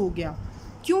रिड्यूस हो गया।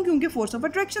 क्यों? क्योंकि फोर्स ऑफ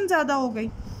अट्रैक्शन ज़्यादा हो गई।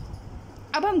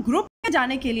 अब हम ग्रुप में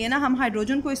जाने के लिए ना, हम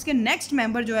हाइड्रोजन को इसके नेक्स्ट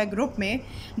मेंबर जो है ग्रुप में,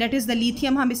 दैट इज़ द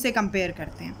लिथियम, हम इससे कंपेयर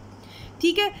करते हैं।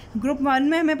 ठीक है, ग्रुप 1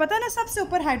 में हमें पता है ना सबसे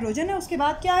ऊपर हाइड्रोजन है, उसके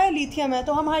बाद क्या है, लिथियम है।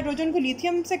 तो हम हाइड्रोजन को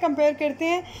लिथियम से कंपेयर करते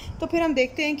हैं, तो फिर हम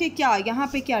देखते हैं कि क्या यहाँ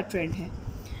पे क्या ट्रेंड है।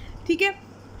 ठीक है,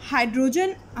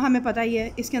 हाइड्रोजन हमें पता ही है,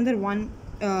 इसके अंदर 1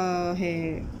 है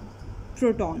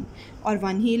प्रोटॉन और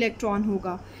 1 ही इलेक्ट्रॉन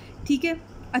होगा। ठीक है,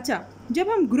 अच्छा, जब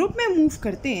हम ग्रुप में मूव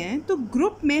करते हैं तो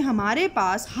ग्रुप में हमारे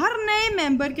पास हर नए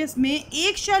मेंबर के में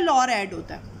एक शेल और ऐड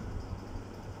होता है।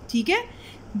 ठीक है,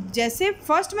 जैसे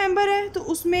फर्स्ट मेंबर है तो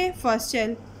उसमें फर्स्ट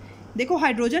शेल, देखो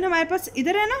हाइड्रोजन हमारे पास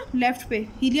इधर है ना लेफ़्ट पे,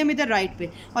 हीलियम इधर राइट पे,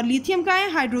 और लिथियम का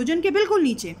है हाइड्रोजन के बिल्कुल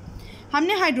नीचे।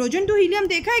 हमने हाइड्रोजन टू हीलियम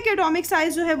देखा है कि एटॉमिक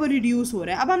साइज़ जो है वो रिड्यूस हो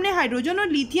रहा है। अब हमने हाइड्रोजन और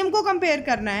लिथियम को कंपेयर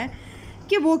करना है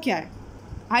कि वो क्या है।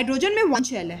 हाइड्रोजन में 1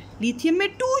 शेल है, लिथियम में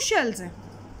 2 शेल्स हैं।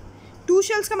 2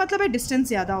 शेल्स का मतलब है डिस्टेंस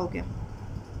ज़्यादा हो गया।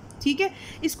 ठीक है,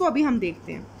 इसको अभी हम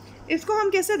देखते हैं। इसको हम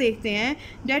कैसे देखते हैं,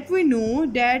 that we know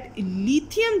that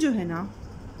lithium जो है ना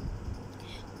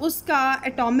उसका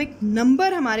एटॉमिक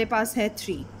नंबर हमारे पास है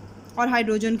 3 और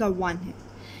हाइड्रोजन का 1 है।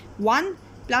 1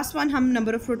 + 1 हम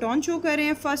नंबर ऑफ़ प्रोटॉन शो कर रहे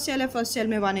हैं। फर्स्ट शेल है, फर्स्ट शेल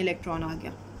में 1 इलेक्ट्रॉन आ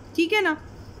गया। ठीक है ना,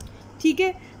 ठीक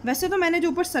है। वैसे तो मैंने जो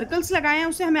ऊपर सर्कल्स लगाए हैं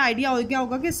उससे हमें आइडिया हो गया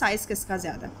होगा कि साइज़ किसका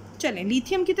ज़्यादा। चलें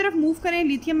लिथियम की तरफ मूव करें।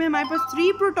 लिथियम में हमारे पास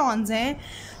 3 प्रोटॉन्स हैं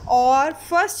और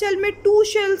फर्स्ट शेल में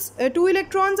 2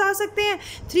 इलेक्ट्रॉन्स आ सकते हैं।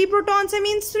 3 प्रोटॉन से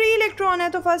मीन्स 3 इलेक्ट्रॉन है,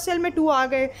 तो फर्स्ट शेल में 2 आ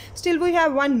गए। Still we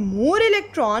have 1 more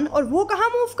electron, और वो कहाँ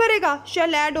मूव करेगा,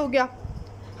 शेल ऐड हो गया।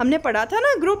 हमने पढ़ा था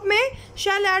ना ग्रुप में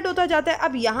शेल ऐड होता जाता है।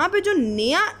 अब यहाँ पे जो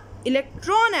नया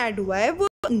इलेक्ट्रॉन ऐड हुआ है वो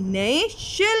नए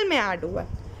शेल में ऐड हुआ है।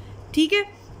 ठीक है,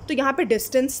 तो यहाँ पे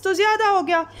डिस्टेंस तो ज़्यादा हो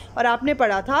गया, और आपने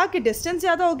पढ़ा था कि डिस्टेंस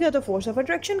ज़्यादा हो गया तो फोर्स ऑफ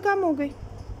अट्रैक्शन कम हो गई।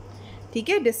 ठीक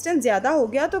है, डिस्टेंस ज़्यादा हो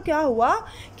गया तो क्या हुआ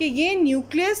कि ये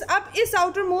न्यूक्लियस अब इस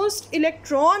आउटर मोस्ट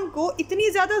इलेक्ट्रॉन को इतनी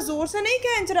ज़्यादा ज़ोर से नहीं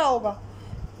खींच रहा होगा,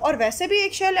 और वैसे भी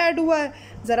एक शेल ऐड हुआ है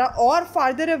ज़रा और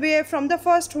farther away from the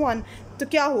first one, तो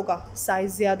क्या होगा,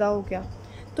 साइज़ ज़्यादा हो गया।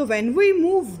 तो when we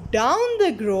move down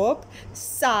the group,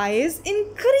 size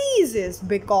increases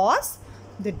because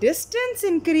the distance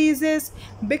increases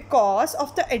because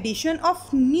of the addition of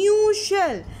new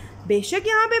shell. बेशक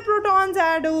यहाँ पे प्रोटॉन्स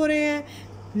ऐड हो रहे हैं,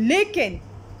 लेकिन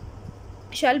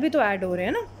शेल भी तो ऐड हो रहे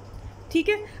हैं ना, ठीक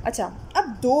है। अच्छा, अब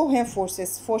दो हैं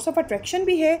फोर्सेस, फोर्स ऑफ अट्रैक्शन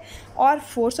भी है और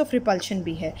फोर्स ऑफ रिपल्शन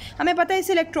भी है। हमें पता है इस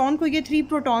इलेक्ट्रॉन को, ये 3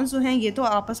 प्रोटॉन्स जो हैं ये तो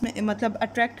आपस में मतलब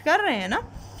अट्रैक्ट कर रहे हैं ना,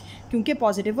 क्योंकि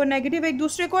पॉजिटिव और नेगेटिव एक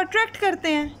दूसरे को अट्रैक्ट करते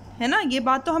हैं, है ना। ये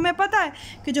बात तो हमें पता है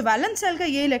कि जो वैलेंस सेल का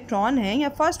ये इलेक्ट्रॉन है या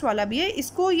फर्स्ट वाला भी है,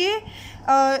 इसको ये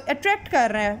अट्रैक्ट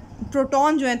कर रहा है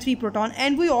प्रोटॉन जो है 3 proton.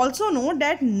 And we also know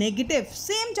that negative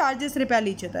same charges repel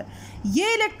each other.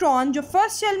 ये इलेक्ट्रॉन जो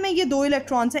फर्स्ट शेल में ये 2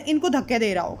 इलेक्ट्रॉन्स हैं, इनको धक्के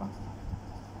दे रहा होगा,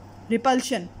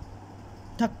 रिपल्शन,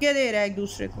 धक्के दे रहा है एक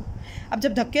दूसरे को। अब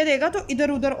जब धक्के देगा तो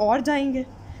इधर उधर और जाएंगे,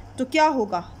 तो क्या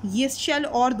होगा, ये शेल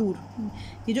और दूर,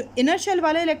 ये जो इनर शेल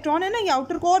वाला इलेक्ट्रॉन है ना, ये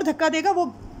आउटर को और धक्का देगा,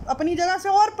 वो अपनी जगह से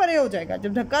और परे हो जाएगा।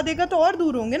 जब धक्का देगा तो और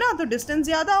दूर होंगे ना, तो डिस्टेंस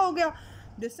ज़्यादा हो गया,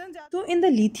 डिस्टेंस ज़्यादा। तो in the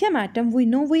lithium atom we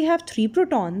know we have 3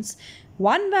 protons,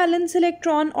 1 valence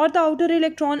electron और the outer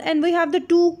electron, and we have the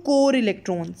 2 core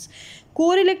electrons.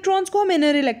 Core electrons को हम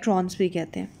इनर इलेक्ट्रॉन्स भी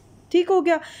कहते हैं, ठीक हो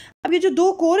गया। अब ये जो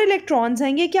 2 कोर इलेक्ट्रॉन्स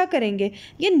हैं, ये क्या करेंगे,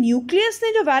 ये न्यूक्लियस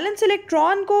ने जो वैलेंस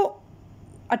इलेक्ट्रॉन को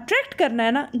अट्रैक्ट करना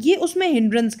है ना, ये उसमें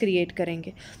हिंड्रेंस क्रिएट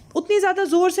करेंगे, उतनी ज़्यादा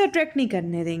ज़ोर से अट्रैक्ट नहीं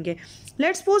करने देंगे।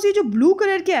 लेट्स सपोज ये जो ब्लू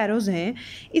कलर के एरोज हैं,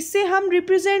 इससे हम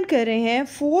रिप्रेजेंट कर रहे हैं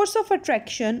force of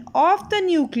attraction of the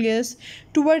nucleus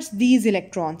towards these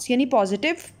electrons, यानी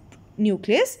positive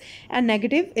nucleus and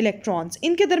negative electrons,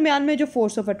 इनके दरमियान में जो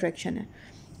फोर्स ऑफ अट्रैक्शन है,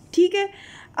 ठीक है।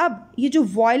 अब ये जो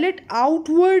वॉयलेट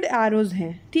आउटवर्ड एरोज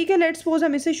हैं, ठीक है, लेट्स सपोज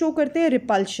हम इसे शो करते हैं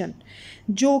रिपल्शन,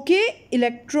 जो कि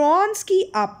इलेक्ट्रॉन्स की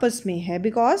आपस में है,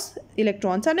 because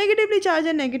electrons are negatively charge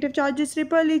and negative charges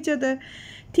ripple each other,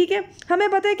 ठीक है। हमें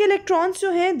पता है कि इलेक्ट्रॉन्स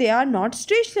जो हैं they are not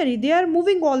stationary, they are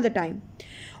moving all the time,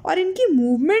 और इनकी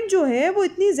मूवमेंट जो है वो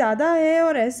इतनी ज़्यादा है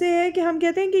और ऐसे है कि हम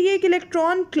कहते हैं कि ये एक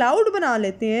इलेक्ट्रॉन क्लाउड बना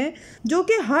लेते हैं, जो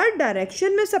कि हर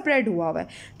डायरेक्शन में स्प्रेड हुआ है,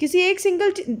 किसी एक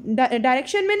सिंगल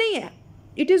डायरेक्शन में नहीं है,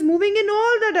 it is moving in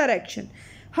all the direction,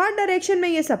 her direction में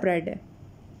ये स्प्रेड है,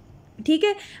 ठीक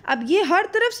है। अब ये हर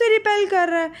तरफ से रिपेल कर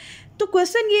रहा है, तो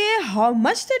क्वेश्चन ये है, how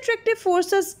much the attractive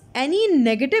forces any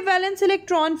negative valence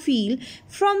electron feel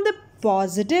from the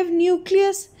positive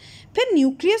nucleus. फिर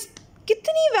न्यूक्लियस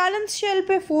कितनी वैलेंस शेल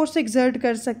पे फोर्स एक्सर्ट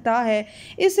कर सकता है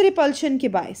इस रिपल्शन के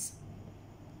बायस,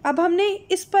 अब हमने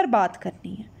इस पर बात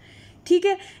करनी है, ठीक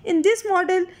है। In this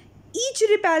model each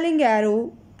repelling arrow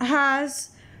has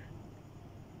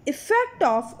effect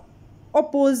of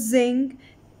opposing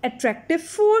attractive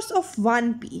force of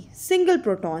 1p single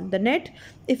proton. The net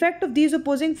effect of these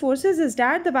opposing forces is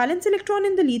that the valence electron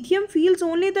in the lithium feels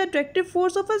only the attractive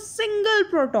force of a single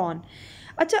proton.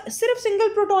 अच्छा, सिर्फ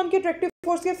single proton के attractive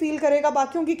force के feel करेगा,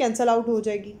 बाकियों की cancel out हो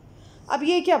जाएगी। अब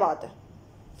ये क्या बात है,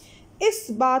 इस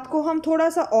बात को हम थोड़ा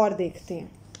सा और देखते हैं,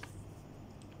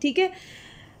 ठीक है।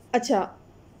 अच्छा,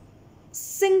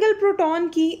 सिंगल प्रोटॉन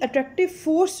की अट्रैक्टिव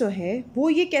फोर्स जो है वो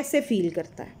ये कैसे फील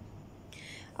करता है,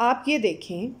 आप ये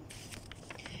देखें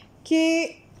कि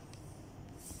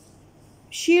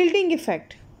शील्डिंग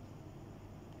इफेक्ट,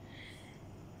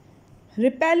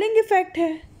 रिपेलिंग इफेक्ट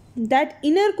है that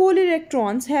inner core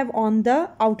electrons have on the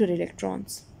outer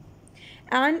electrons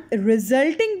and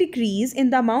resulting decrease in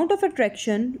the amount of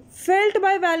attraction felt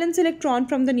by valence electron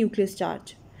from the nucleus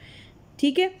charge,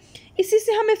 ठीक है। इसी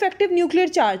से हम इफेक्टिव न्यूक्लियर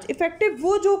चार्ज, इफेक्टिव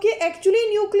वो जो कि actually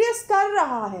nucleus कर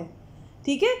रहा है,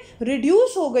 ठीक है,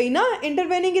 रिड्यूस हो गई ना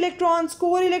इंटरवेनिंग इलेक्ट्रॉन्स,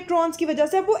 कोर इलेक्ट्रॉन्स की वजह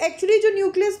से, वो एक्चुअली जो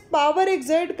न्यूक्लियस पावर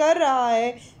एक्सर्ट कर रहा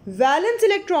है वैलेंस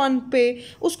इलेक्ट्रॉन पे,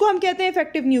 उसको हम कहते हैं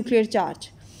इफेक्टिव न्यूक्लियर चार्ज,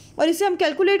 और इसे हम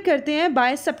कैलकुलेट करते हैं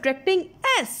by subtracting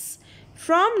S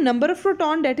from number of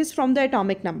proton that is from the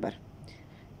atomic number,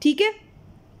 ठीक है।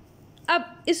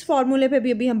 अब इस फॉर्मूले पे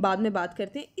भी अभी हम बाद में बात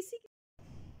करते हैं। इसी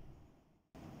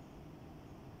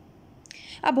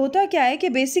अब होता क्या है कि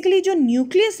बेसिकली जो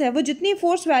न्यूक्लियस है वो जितनी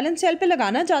फोर्स वैलेंस शेल पे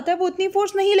लगाना चाहता है वो उतनी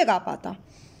फोर्स नहीं लगा पाता,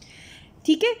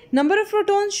 ठीक है। Number of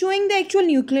protons showing the actual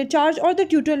nuclear charge और द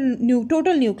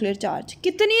टोटल न्यूक्लियर चार्ज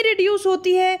कितनी रिड्यूस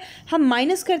होती है, हम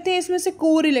माइनस करते हैं इसमें से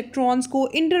कोर इलेक्ट्रॉन्स को,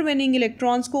 इंटरवेनिंग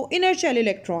इलेक्ट्रॉन्स को, इनर शेल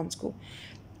इलेक्ट्रॉन्स को,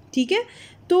 ठीक है।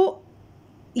 तो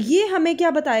ये हमें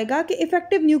क्या बताएगा कि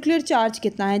इफेक्टिव न्यूक्लियर चार्ज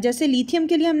कितना है। जैसे लिथियम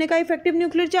के लिए हमने कहा इफेक्टिव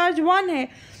न्यूक्लियर चार्ज 1 है,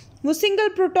 वो सिंगल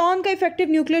प्रोटॉन का इफेक्टिव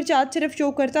न्यूक्लियर चार्ज सिर्फ शो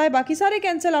करता है, बाकी सारे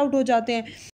कैंसिल आउट हो जाते हैं।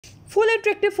 Full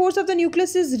attractive force of the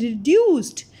nucleus is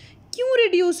reduced, क्यों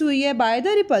रिड्यूस हुई है, by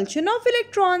the repulsion of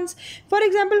electrons. For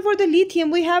example for the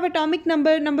lithium we have atomic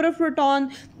number, number of proton,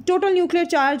 total nuclear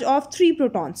charge of 3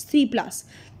 protons, 3+,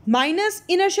 minus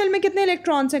inner shell में कितने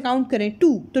electrons हैं, count करें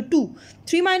 2, तो 2,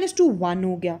 3 - 2 1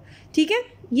 हो गया, ठीक है।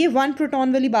 ये 1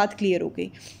 प्रोटॉन वाली बात क्लियर हो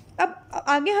गई। अब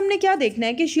आगे हमने क्या देखना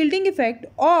है कि शील्डिंग इफेक्ट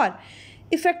और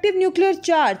इफेक्टिव न्यूक्लियर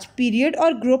चार्ज पीरियड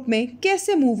और ग्रुप में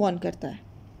कैसे मूव ऑन करता है,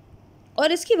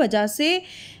 और इसकी वजह से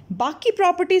बाकी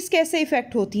प्रॉपर्टीज़ कैसे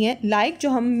इफ़ेक्ट होती हैं, लाइक जो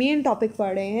हम मेन टॉपिक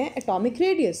पढ़ रहे हैं एटॉमिक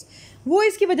रेडियस, वो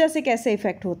इसकी वजह से कैसे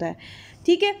इफ़ेक्ट होता है।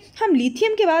 ठीक है, हम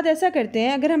लिथियम के बाद ऐसा करते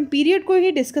हैं, अगर हम पीरियड को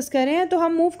ही डिस्कस कर रहे हैं तो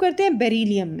हम मूव करते हैं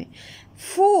बेरिलियम में।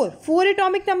 4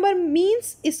 एटॉमिक नंबर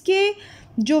मीन्स इसके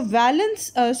जो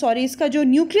वैलेंस इसका जो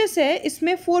न्यूक्लियस है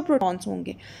इसमें 4 प्रोटॉन्स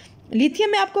होंगे।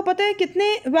 लिथियम में आपको पता है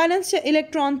कितने वैलेंस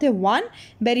इलेक्ट्रॉन थे, 1।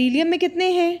 बेरिलियम में कितने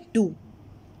हैं, 2।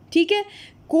 ठीक है,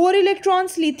 कोर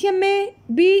इलेक्ट्रॉन्स लिथियम में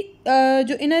भी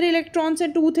जो इनर इलेक्ट्रॉन्स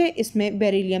हैं 2 थे, इसमें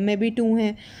बेरिलियम में भी 2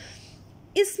 हैं।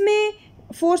 इसमें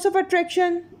फोर्स ऑफ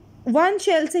अट्रैक्शन 1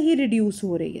 शेल से ही रिड्यूस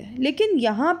हो रही है, लेकिन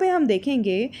यहाँ पे हम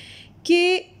देखेंगे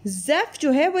कि ज़ेफ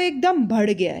जो है वो एकदम बढ़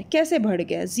गया है। कैसे बढ़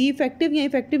गया है, जी इफेक्टिव या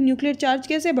इफेक्टिव न्यूक्लियर चार्ज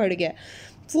कैसे बढ़ गया है।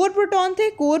 4 प्रोटॉन थे,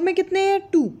 कोर में कितने हैं,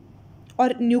 2,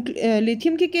 और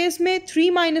लिथियम के केस में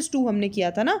 3-2 हमने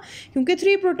किया था ना, क्योंकि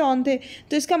 3 प्रोटॉन थे।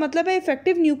 तो इसका मतलब है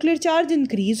इफेक्टिव न्यूक्लियर चार्ज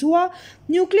इंक्रीज़ हुआ,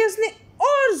 न्यूक्लियस ने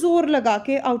और ज़ोर लगा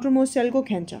के आउटर मोस्ट शेल को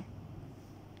खींचा।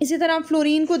 इसी तरह आप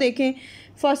फ्लोरीन को देखें,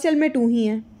 फर्स्ट शेल में 2 ही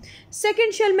हैं,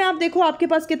 सेकेंड शेल में आप देखो आपके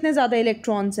पास कितने ज़्यादा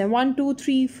इलेक्ट्रॉन्स हैं, 1 2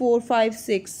 3 4 5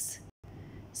 6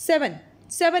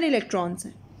 7 इलेक्ट्रॉन्स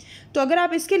हैं। तो अगर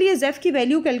आप इसके लिए ज़ेफ की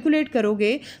वैल्यू कैलकुलेट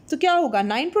करोगे तो क्या होगा,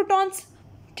 9 प्रोटॉन्स,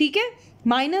 ठीक है,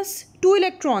 -2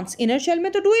 इलेक्ट्रॉन्स। इनर शेल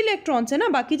में तो 2 इलेक्ट्रॉन्स है ना,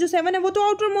 बाकी जो 7 है वो तो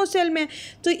आउटर मोस्ट शेल में है।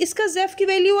 तो इसका ज़ेफ की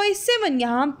वैल्यू आई 7।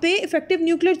 यहाँ पे इफेक्टिव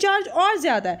न्यूक्लियर चार्ज और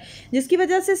ज़्यादा है, जिसकी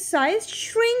वजह से साइज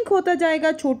श्रिंक होता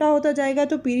जाएगा, छोटा होता जाएगा।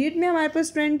 तो पीरियड में हमारे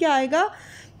पास ट्रेंड क्या आएगा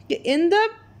कि in the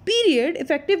period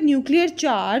effective nuclear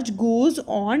charge goes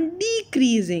on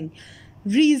decreasing.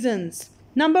 Reasons,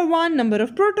 number 1, number of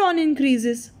proton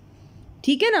increases.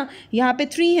 ठीक है ना, यहाँ पे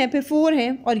 3 है, फिर 4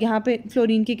 है, और यहाँ पे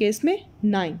फ्लोरीन के केस में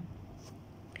 9।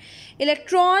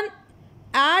 इलेक्ट्रॉन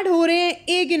ऐड हो रहे हैं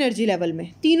एक एनर्जी लेवल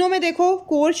में। तीनों में देखो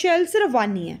कोर शेल सिर्फ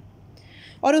 1 ही है,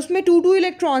 और उसमें 2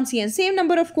 इलेक्ट्रॉन्स ही हैं, same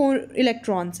number of core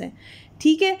electrons हैं।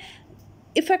 ठीक है,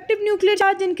 इफेक्टिव न्यूक्लियर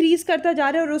चार्ज इंक्रीज़ करता जा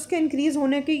रहा है, और उसके इंक्रीज़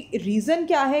होने की रीज़न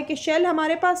क्या है कि शेल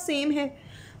हमारे पास सेम है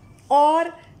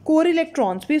और कोर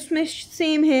इलेक्ट्रॉन्स भी उसमें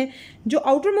सेम है। जो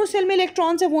आउटर मोस्ट शेल में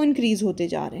इलेक्ट्रॉन्स है वो इंक्रीज़ होते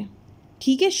जा रहे हैं।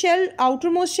 ठीक है, शेल आउटर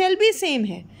मोस्ट शेल भी सेम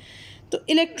है, तो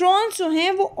इलेक्ट्रॉन्स जो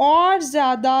हैं वो और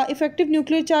ज़्यादा, इफेक्टिव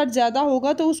न्यूक्लियर चार्ज ज़्यादा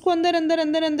होगा तो उसको अंदर अंदर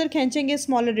अंदर अंदर खींचेंगे,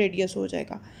 स्मॉलर रेडियस हो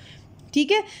जाएगा।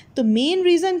 ठीक है, तो मेन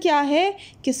रीज़न क्या है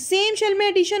कि सेम शेल में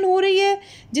एडिशन हो रही है,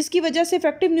 जिसकी वजह से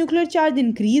इफेक्टिव न्यूक्लियर चार्ज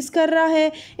इंक्रीज़ कर रहा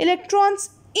है, इलेक्ट्रॉन्स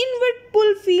इनवर्ट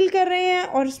पुल फील कर रहे हैं,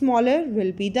 और smaller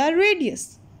will be the radius.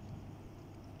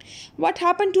 What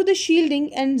happened to the shielding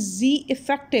and Z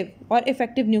effective or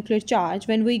effective nuclear charge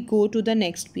when we go to the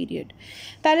next period?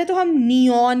 पहले तो हम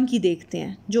नियॉन की देखते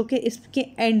हैं, जो कि इसके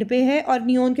एंड पे है, और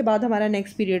नियॉन के बाद हमारा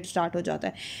नेक्स्ट पीरियड स्टार्ट हो जाता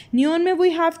है। नियॉन में वी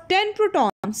हैव 10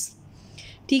 प्रोटॉन्स।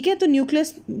 ठीक है, तो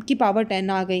न्यूक्लियस की पावर 10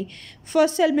 आ गई।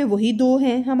 फर्स्ट सेल में वही 2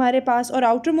 हैं हमारे पास, और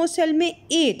आउटर मोस्ट सेल में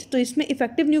 8। तो इसमें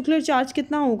इफेक्टिव न्यूक्लियर चार्ज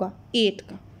कितना होगा, 8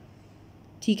 का।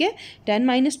 ठीक है,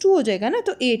 10 - 2 हो जाएगा ना,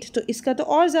 तो 8, तो इसका तो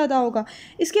और ज़्यादा होगा।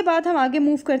 इसके बाद हम आगे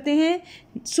मूव करते हैं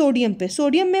सोडियम पे।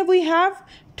 सोडियम में वी हैव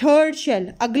 3rd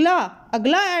शेल,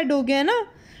 अगला ऐड हो गया ना।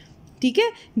 ठीक है,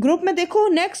 ग्रुप में देखो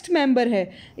नेक्स्ट मेंबर है,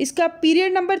 इसका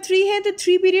पीरियड नंबर 3 है, तो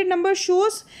 3 पीरियड नंबर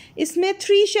शोज इसमें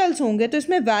 3 शेल्स होंगे। तो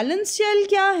इसमें वैलेंस शेल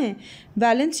क्या है,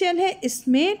 वैलेंस शेल है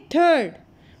इसमें 3rd।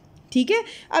 ठीक है,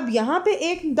 अब यहाँ पे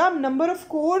एकदम नंबर ऑफ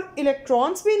कोर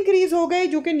इलेक्ट्रॉन्स भी इंक्रीज़ हो गए,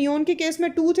 जो कि नियॉन के केस में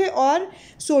 2 थे, और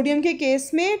सोडियम के केस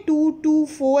में 2 2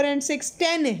 4 और 6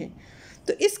 10 है।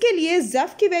 तो इसके लिए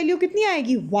ज़ेफ की वैल्यू कितनी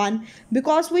आएगी, 1,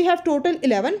 because we have total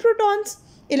 11 protons.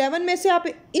 11 में से आप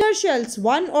इनर शेल्स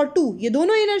 1 और 2, ये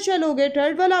दोनों इनर शेल हो गए,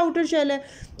 3rd वाला आउटर शेल है,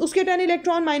 उसके 10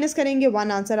 इलेक्ट्रॉन माइनस करेंगे,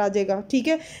 1 आंसर आ जाएगा। ठीक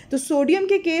है, तो सोडियम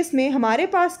के केस में हमारे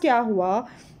पास क्या हुआ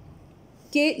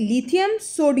कि लिथियम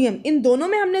सोडियम इन दोनों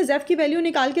में हमने ज़ेफ की वैल्यू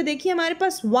निकाल के देखी, हमारे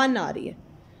पास 1 आ रही है।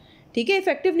 ठीक है,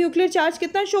 इफेक्टिव न्यूक्लियर चार्ज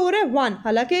कितना शो हो रहा है, 1।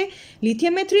 हालांकि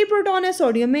लिथियम में 3 प्रोटॉन है,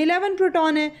 सोडियम में 11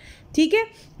 प्रोटॉन है। ठीक है,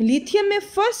 लिथियम में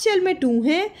फर्स्ट शेल में 2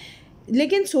 हैं,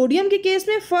 लेकिन सोडियम के केस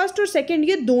में फर्स्ट और सेकंड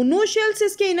ये दोनों शेल्स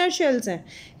इसके इनर शेल्स हैं,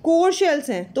 कोर शेल्स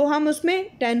हैं, तो हम उसमें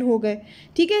 10 हो गए।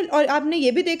 ठीक है, और आपने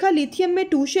ये भी देखा लिथियम में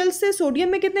 2 शेल्स से, सोडियम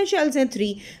में कितने शेल्स हैं,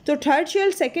 3। तो 3rd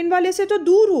शेल सेकंड वाले से तो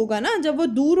दूर होगा ना, जब वो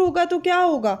दूर होगा तो क्या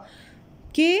होगा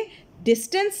कि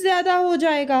डिस्टेंस ज़्यादा हो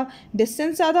जाएगा,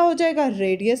 डिस्टेंस ज़्यादा हो जाएगा,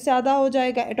 रेडियस ज़्यादा हो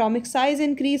जाएगा, एटॉमिक साइज़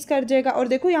इंक्रीज़ कर जाएगा। और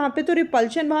देखो यहाँ पे तो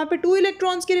रिपल्शन, वहाँ पे 2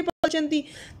 इलेक्ट्रॉन्स की रिपल्शन थी,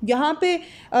 यहाँ पे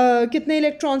कितने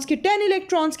इलेक्ट्रॉन्स की, 10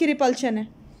 इलेक्ट्रॉन्स की रिपल्शन है।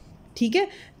 ठीक है,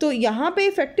 तो यहाँ पे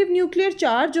इफेक्टिव न्यूक्लियर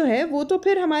चार्ज जो है वो तो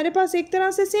फिर हमारे पास एक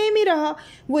तरह से सेम ही रहा,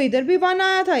 वो इधर भी 1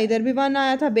 आया था, इधर भी 1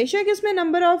 आया था। बेशक इसमें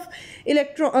नंबर ऑफ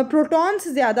प्रोटॉन्स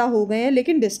ज़्यादा हो गए हैं,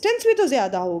 लेकिन डिस्टेंस भी तो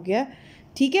ज़्यादा हो गया।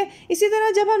 ठीक है। इसी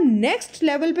तरह जब हम नेक्स्ट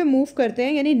लेवल पे मूव करते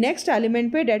हैं, यानी नेक्स्ट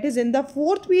एलिमेंट पे, that is in the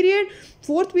fourth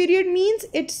period means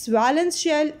it's valence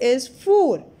shell is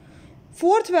 4,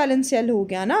 fourth valence shell हो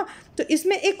गया ना, तो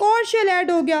इसमें एक और शेल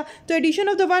ऐड हो गया, तो addition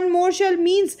of the one more shell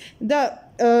means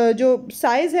the जो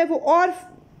साइज़ है वो और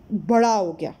बड़ा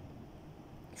हो गया।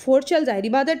 फोर्थ शेल जाहिर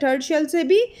बात है थर्ड शेल से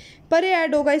भी परे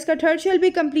ऐड होगा, इसका थर्ड शेल भी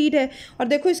कंप्लीट है। और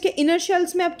देखो इसके इनर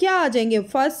शेल्स में अब क्या आ जाएंगे,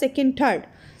 फर्स्ट सेकंड थर्ड।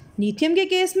 लिथियम के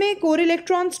केस में कोर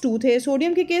इलेक्ट्रॉन्स 2 थे,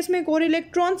 सोडियम के केस में कोर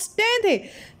इलेक्ट्रॉन्स 10 थे,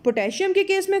 पोटेशियम के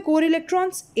केस में कोर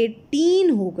इलेक्ट्रॉन्स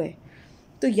 18 हो गए।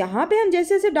 तो यहाँ पे हम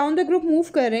जैसे जैसे डाउन द ग्रुप मूव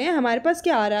कर रहे हैं, हमारे पास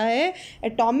क्या आ रहा है,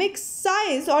 एटॉमिक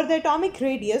साइज और the atomic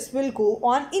radius will go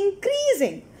on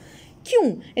increasing.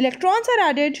 क्यों? Electrons are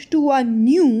added to a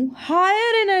new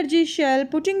hire energy shell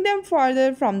putting them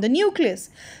further from the nucleus.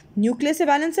 Nucleus से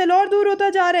वैलेंस शेल और दूर होता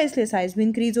जा रहा है, इसलिए साइज भी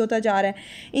इंक्रीज होता जा रहा है।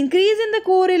 Increase in the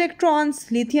core electrons,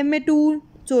 lithium में 2,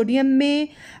 सोडियम में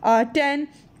 10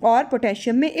 और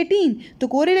पोटेशियम में 18। तो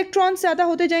कोर इलेक्ट्रॉन्स ज़्यादा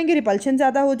होते जाएंगे, रिपल्शन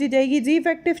ज़्यादा होती जाएगी, जी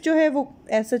इफेक्टिव जो है वो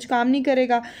ऐसा काम नहीं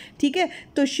करेगा, ठीक है।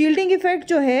 तो शील्डिंग इफेक्ट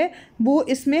जो है वो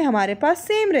इसमें हमारे पास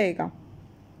सेम रहेगा।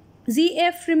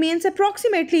 ZF remains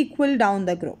approximately equal down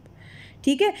the group,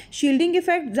 ठीक है। शील्डिंग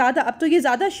इफेक्ट ज़्यादा, अब तो ये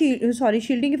ज़्यादा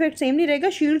शील्डिंग इफेक्ट सेम नहीं रहेगा,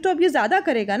 शील्ड तो अब ये ज़्यादा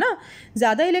करेगा ना,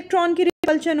 ज़्यादा इलेक्ट्रॉन की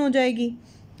रिपल्शन हो जाएगी,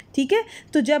 ठीक है।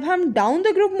 तो जब हम डाउन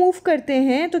द ग्रुप मूव करते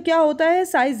हैं तो क्या होता है,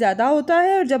 साइज़ ज़्यादा होता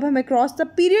है, और जब हम अक्रॉस द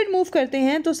पीरियड मूव करते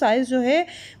हैं तो साइज़ जो है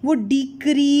वो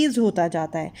डिक्रीज़ होता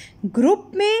जाता है।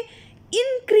 ग्रुप में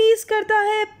इंक्रीज़ करता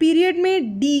है, पीरियड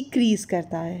में डिक्रीज़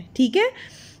करता है, ठीक है।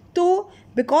 तो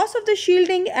because of the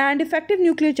shielding and effective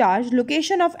nuclear charge,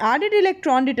 location of added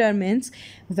electron determines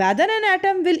whether an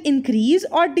atom will increase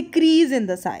or decrease in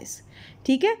the size,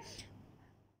 ठीक है।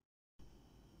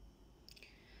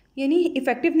 यानी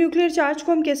इफेक्टिव न्यूक्लियर चार्ज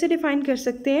को हम कैसे डिफाइन कर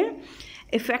सकते हैं,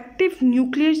 इफेक्टिव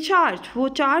न्यूक्लियर चार्ज वो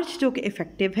चार्ज जो कि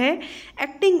इफेक्टिव है,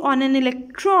 acting on an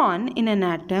electron in an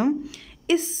atom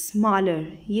is smaller,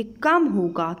 ये कम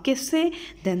होगा किससे,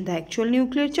 then the actual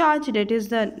nuclear charge, that is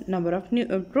the number of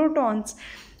protons.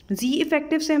 Ji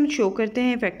effective से हम शो करते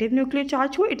हैं इफेक्टिव न्यूक्लियर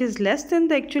चार्ज को, it is less than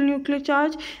the actual nuclear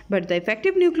charge, but the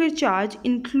effective nuclear charge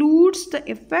includes the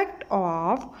effect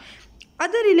of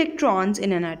other electrons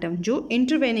in an atom. जो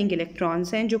intervening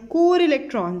electrons हैं, जो core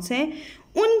electrons हैं,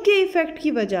 उनके इफेक्ट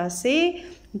की वजह से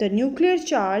the nuclear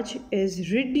charge is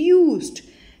reduced,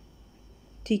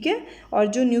 ठीक है। और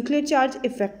जो न्यूक्लियर चार्ज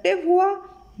इफेक्टिव हुआ,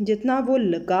 जितना वो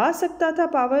लगा सकता था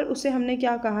पावर, उसे हमने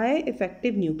क्या कहा है,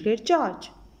 effective nuclear charge.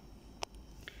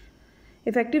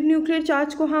 Effective nuclear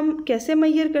charge को हम कैसे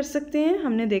मेजर कर सकते हैं,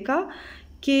 हमने देखा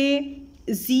कि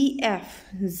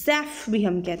ZEF भी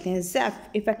हम कहते हैं,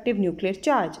 ZEF effective nuclear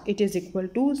charge, it is equal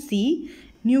to Z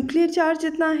nuclear charge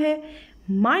जितना है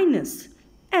माइनस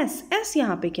S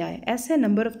यहाँ पे क्या है, S है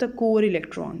number of the core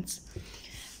electrons.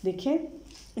 देखिए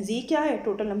Z क्या है,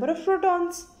 टोटल नंबर ऑफ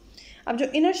प्रोटॉन्स। अब जो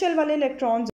इनर शेल वाले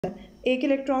इलेक्ट्रॉन्स हैं, एक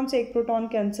इलेक्ट्रॉन से एक प्रोटॉन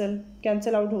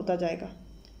कैंसिल आउट होता जाएगा,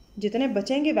 जितने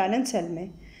बचेंगे वैलेंस शेल में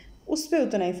उस पर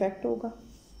उतना इफेक्ट होगा,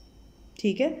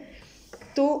 ठीक है।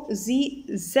 तो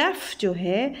ZEF जो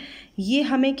है ये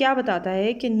हमें क्या बताता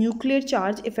है कि न्यूक्लियर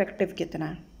चार्ज इफेक्टिव कितना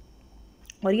है,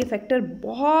 और ये फैक्टर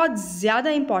बहुत ज़्यादा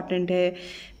इम्पॉर्टेंट है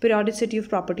पीरियोडिसिटी ऑफ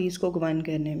प्रॉपर्टीज़ को गवर्न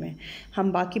करने में।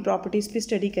 हम बाकी प्रॉपर्टीज़ भी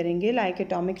स्टडी करेंगे, लाइक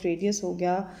एटॉमिक रेडियस हो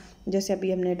गया, जैसे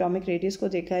अभी हमने एटॉमिक रेडियस को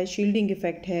देखा है, शील्डिंग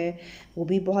इफेक्ट है, वो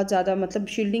भी बहुत ज़्यादा, मतलब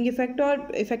शील्डिंग इफेक्ट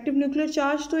और इफेक्टिव न्यूक्लियर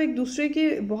चार्ज तो एक दूसरे के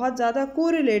बहुत ज़्यादा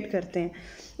कोरिलेट करते हैं।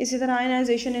 इसी तरह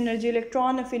ionization energy,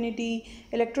 electron affinity,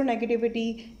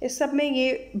 electronegativity, इस सब में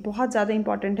ये बहुत ज़्यादा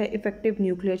इंपॉर्टेंट है इफेक्टिव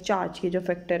न्यूक्लियर चार्ज, ये जो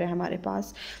फैक्टर है हमारे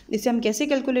पास। इसे हम कैसे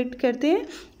कैलकुलेट करते हैं,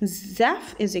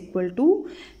 ZEF is equal to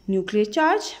nuclear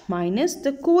charge minus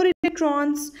the core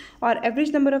electrons और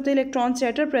average number of the electrons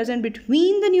that are present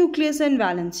between the nucleus and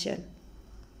valence shell.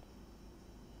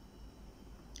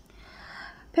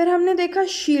 फिर हमने देखा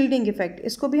शील्डिंग इफेक्ट,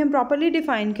 इसको भी हम प्रॉपरली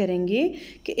डिफाइन करेंगे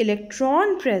कि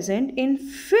electron present in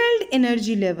field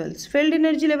energy levels. Field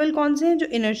energy level कौन से हैं, जो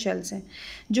इनर शेल्स हैं,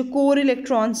 जो कोर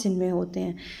इलेक्ट्रॉन्स इनमें होते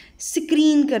हैं,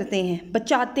 स्क्रीन करते हैं,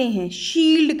 बचाते हैं,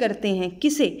 शील्ड करते हैं,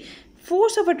 किसे,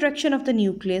 force of attraction of the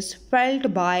nucleus felt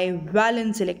by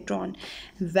valence electron.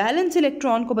 Valence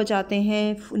electron को बचाते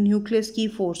हैं न्यूक्लियस की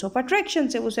फोर्स ऑफ अट्रैक्शन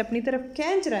से, उसे अपनी तरफ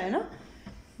खींच रहा है ना,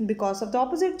 because of the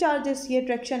opposite charges ये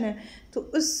अट्रैक्शन है। तो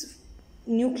उस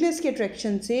न्यूक्लियस के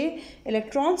अट्रैक्शन से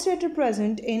electrons that are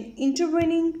present in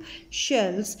intervening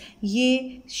shells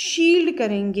ये शील्ड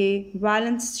करेंगे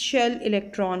वैलेंस शेल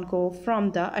इलेक्ट्रॉन को from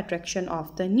the attraction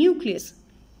of the nucleus.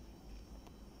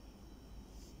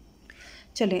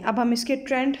 चलें अब हम इसके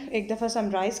ट्रेंड एक दफ़ा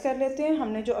समराइज़ कर लेते हैं।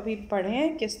 हमने जो अभी पढ़े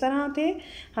हैं किस तरह थे,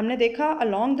 हमने देखा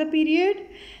along the period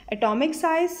atomic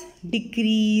size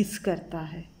decrease करता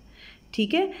है,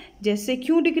 ठीक है। जैसे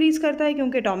क्यों डिक्रीज़ करता है,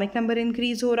 क्योंकि एटॉमिक नंबर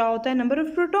इंक्रीज़ हो रहा होता है, नंबर ऑफ़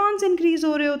प्रोटॉन्स इंक्रीज़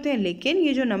हो रहे होते हैं। लेकिन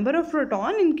ये जो नंबर ऑफ़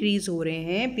प्रोटॉन इंक्रीज़ हो रहे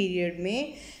हैं पीरियड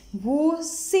में, वो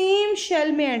सेम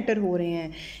शेल में एंटर हो रहे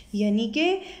हैं, यानी कि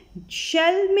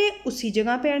शेल में उसी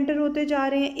जगह पे एंटर होते जा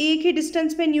रहे हैं, एक ही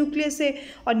डिस्टेंस पे न्यूक्लियस से,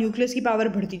 और न्यूक्लियस की पावर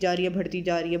बढ़ती जा रही है, बढ़ती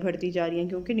जा रही है, बढ़ती जा रही है,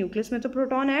 क्योंकि न्यूक्लियस में तो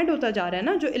प्रोटॉन ऐड होता जा रहा है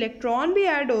ना, जो इलेक्ट्रॉन भी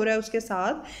ऐड हो रहा है उसके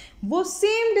साथ, वो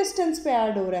सेम डिस्टेंस पे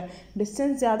ऐड हो रहा है।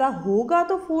 डिस्टेंस ज़्यादा होगा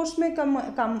तो फोर्स में कम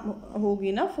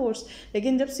होगी ना फोर्स,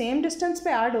 लेकिन जब सेम डिस्टेंस पे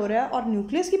ऐड हो रहा है और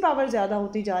न्यूक्लियस की पावर ज़्यादा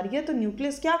होती जा रही है, तो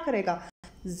न्यूक्लियस क्या करेगा,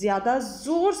 ज़्यादा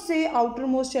ज़ोर से आउटर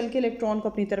मोस्ट शेल के इलेक्ट्रॉन को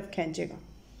अपनी तरफ खींचेगा,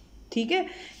 ठीक है।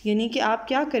 यानी कि आप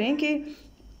क्या करें कि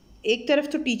एक तरफ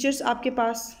तो टीचर्स आपके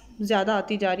पास ज़्यादा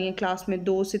आती जा रही हैं, क्लास में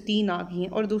 2 से 3 आ गई हैं,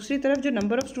 और दूसरी तरफ जो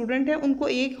नंबर ऑफ़ स्टूडेंट हैं उनको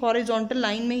एक हॉरिजॉन्टल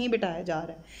लाइन में ही बिठाया जा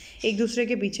रहा है, एक दूसरे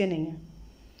के पीछे नहीं है।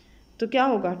 तो क्या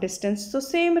होगा, डिस्टेंस तो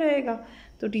सेम रहेगा,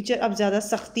 तो टीचर अब ज़्यादा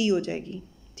सख्ती हो जाएगी,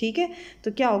 ठीक है।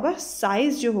 तो क्या होगा,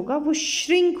 साइज़ जो होगा वो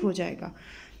श्रिंक हो जाएगा,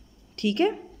 ठीक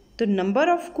है। तो नंबर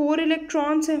ऑफ़ कोर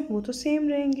इलेक्ट्रॉन्स हैं वो तो सेम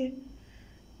रहेंगे,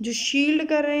 जो शील्ड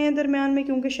कर रहे हैं दरमियान में,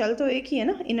 क्योंकि शेल तो एक ही है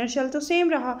ना, इनर शेल तो सेम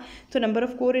रहा, तो number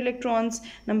of core electrons,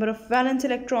 number of valence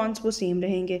electrons वो सेम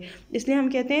रहेंगे। इसलिए हम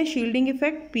कहते हैं शील्डिंग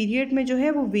इफेक्ट पीरियड में जो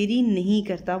है वो वेरी नहीं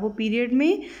करता, वो पीरियड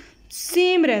में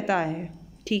सेम रहता है,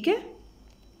 ठीक है।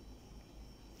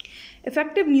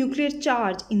 इफेक्टिव न्यूक्लियर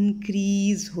चार्ज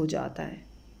इंक्रीज़ हो जाता है।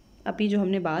 अभी जो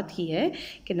हमने बात की है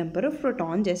कि नंबर ऑफ़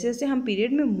प्रोटॉन जैसे जैसे हम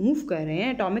पीरियड में मूव कर रहे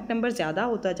हैं, एटॉमिक नंबर ज़्यादा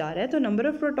होता जा रहा है, तो नंबर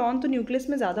ऑफ़ प्रोटॉन तो न्यूक्लियस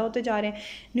में ज़्यादा होते जा रहे हैं,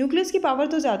 न्यूक्लियस की पावर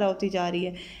तो ज़्यादा होती जा रही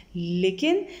है,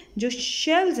 लेकिन जो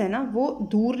शेल्स हैं ना वो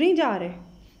दूर नहीं जा रहे,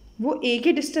 वो एक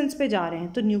ही डिस्टेंस पे जा रहे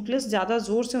हैं, तो न्यूक्लियस ज़्यादा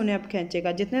ज़ोर से उन्हें अब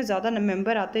खींचेगा। जितने ज़्यादा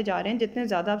मेंबर आते जा रहे हैं, जितने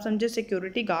ज़्यादा आप समझे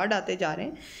सिक्योरिटी गार्ड आते जा रहे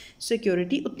हैं,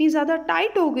 सिक्योरिटी उतनी ज़्यादा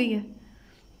टाइट हो गई है,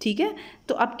 ठीक है।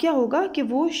 तो अब क्या होगा कि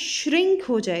वो श्रिंक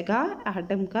हो जाएगा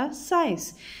एटम का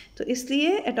साइज, तो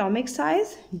इसलिए atomic size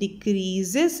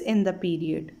decreases in the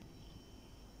period.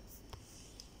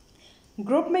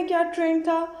 Group में क्या ट्रेंड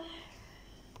था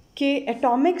कि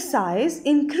atomic size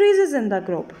increases in the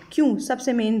group. क्यों,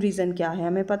 सबसे मेन रीज़न क्या है,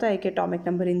 हमें पता है कि एटॉमिक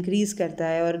नंबर इंक्रीज़ करता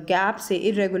है और गैप से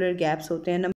इरेगुलर गैप्स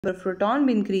होते हैं, नंबर ऑफ प्रोटॉन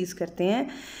भी इंक्रीज़ करते हैं,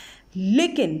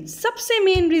 लेकिन सबसे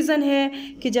मेन रीज़न है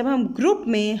कि जब हम ग्रुप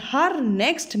में हर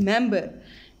नेक्स्ट मेंबर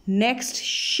नेक्स्ट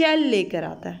शेल लेकर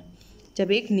आता है,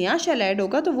 जब एक नया शेल ऐड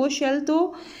होगा तो वो शेल तो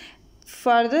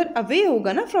फार्दर अवे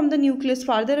होगा ना from the nucleus,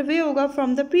 farther away होगा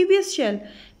फ्रॉम द प्रीवियस शेल,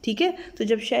 ठीक है। तो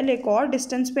जब शेल एक और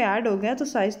डिस्टेंस पे ऐड हो गया तो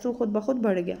साइज़ तो खुद ब खुद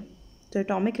बढ़ गया, तो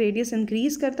एटॉमिक रेडियस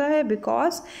इंक्रीज़ करता है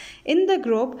because in the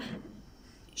group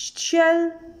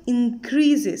shell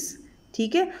increases,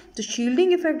 ठीक है। तो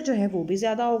शील्डिंग इफेक्ट जो है वो भी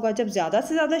ज़्यादा होगा, जब ज़्यादा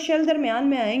से ज़्यादा शेल दरमियान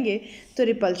में आएंगे तो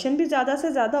रिपल्शन भी ज़्यादा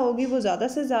से ज़्यादा होगी, वो ज़्यादा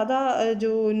से ज़्यादा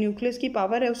जो न्यूक्लियस की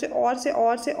पावर है उसे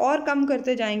और कम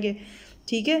करते जाएंगे,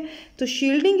 ठीक है। तो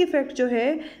शील्डिंग इफेक्ट जो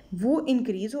है वो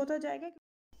इंक्रीज़ होता जाएगा,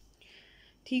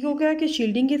 ठीक हो गया कि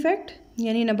शील्डिंग इफेक्ट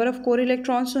यानी नंबर ऑफ़ कोर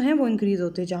इलेक्ट्रॉन्स जो हैं वो इंक्रीज़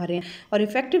होते जा रहे हैं, और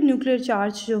इफेक्टिव न्यूक्लियर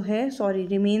चार्ज जो है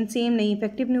रिमेन सेम नहीं,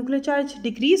 इफेक्टिव न्यूक्लियर चार्ज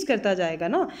डिक्रीज़ करता जाएगा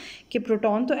ना, कि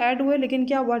प्रोटॉन तो ऐड हुए लेकिन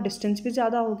क्या हुआ, डिस्टेंस भी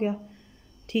ज़्यादा हो गया,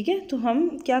 ठीक है। तो हम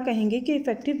क्या कहेंगे कि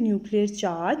effective nuclear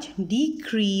charge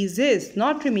decreases,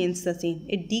 not remains the same,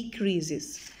 it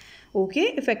decreases, okay.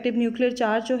 Effective nuclear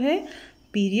charge जो है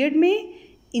पीरियड में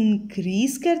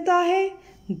इंक्रीज़ करता है,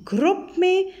 ग्रुप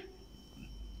में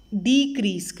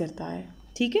डिक्रीज़ करता है,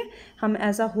 ठीक है। हम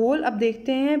एज अ होल अब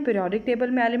देखते हैं पीरियोडिक टेबल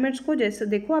में एलिमेंट्स को, जैसे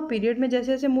देखो आप पीरियड में जैसे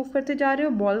जैसे मूव करते जा रहे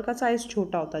हो बॉल का साइज़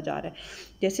छोटा होता जा रहा है,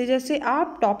 जैसे जैसे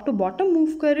आप टॉप टू बॉटम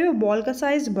मूव कर रहे हो बॉल का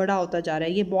साइज़ बड़ा होता जा रहा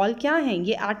है। ये बॉल क्या हैं,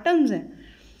 ये एटम्स हैं,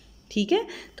 ठीक है।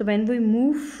 तो when we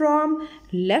move from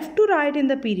left to right in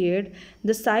the period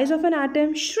the size of an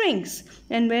atom shrinks,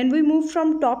 and when we move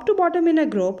from top to bottom in a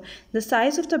group the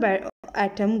size of the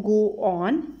atom go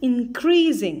on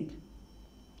increasing,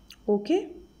 okay.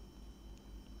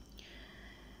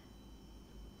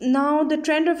 Now the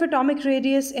trend of atomic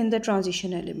radius in the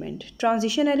transition element.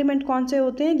 Transition element कौन से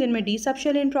होते हैं, जिनमें d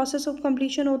subshell in process of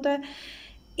completion होता है,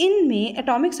 इनमें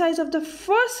atomic size of the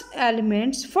first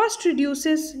elements first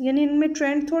reduces, यानी इनमें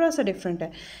ट्रेंड थोड़ा सा डिफरेंट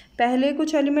है। पहले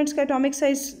कुछ एलिमेंट्स का एटॉमिक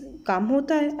साइज कम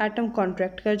होता है, एटम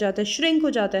कॉन्ट्रैक्ट कर जाता है, श्रिंक हो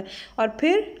जाता है, और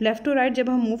फिर लेफ़्ट टू राइट जब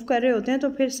हम मूव कर रहे होते हैं तो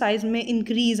फिर साइज़ में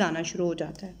इंक्रीज़ आना शुरू हो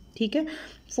जाता है, ठीक है।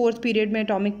 फोर्थ पीरियड में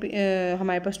एटॉमिक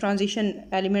हमारे पास ट्रांजिशन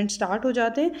एलिमेंट स्टार्ट हो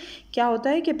जाते हैं। क्या होता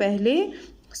है कि पहले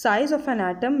size of an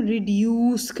atom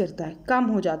reduce करता है, कम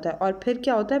हो जाता है, और फिर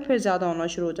क्या होता है, फिर ज़्यादा होना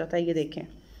शुरू हो जाता है। ये देखें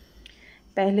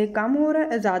पहले कम हो रहा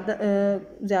है,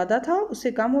 ज़्यादा था,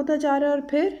 उससे कम होता जा रहा है, और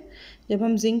फिर जब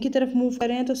हम जिंक की तरफ मूव कर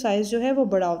रहे हैं तो साइज़ जो है वो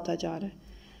बड़ा होता जा रहा है।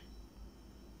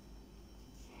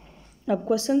 अब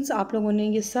क्वेश्चंस आप लोगों ने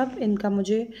ये सब इनका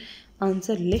मुझे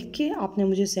आंसर लिख के आपने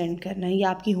मुझे सेंड करना है, ये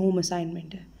आपकी होम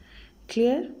असाइनमेंट है।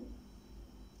 क्लियर?